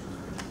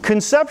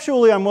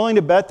 Conceptually, I'm willing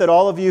to bet that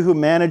all of you who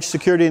manage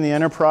security in the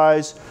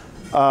enterprise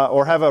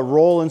or have a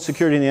role in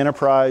security in the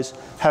enterprise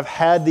have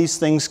had these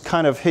things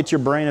kind of hit your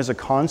brain as a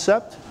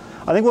concept.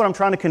 I think what I'm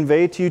trying to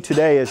convey to you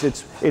today is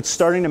it's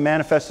starting to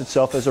manifest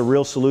itself as a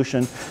real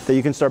solution that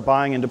you can start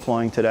buying and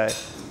deploying today.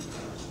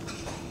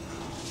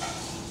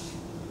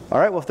 All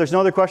right, well, if there's no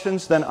other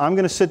questions, then I'm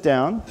going to sit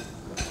down.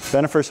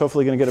 Bennifer's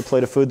hopefully going to get a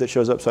plate of food that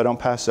shows up so I don't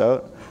pass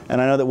out.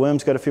 And I know that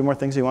William's got a few more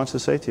things he wants to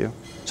say to you.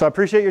 So I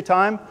appreciate your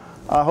time.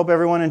 I hope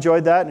everyone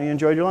enjoyed that and you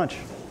enjoyed your lunch.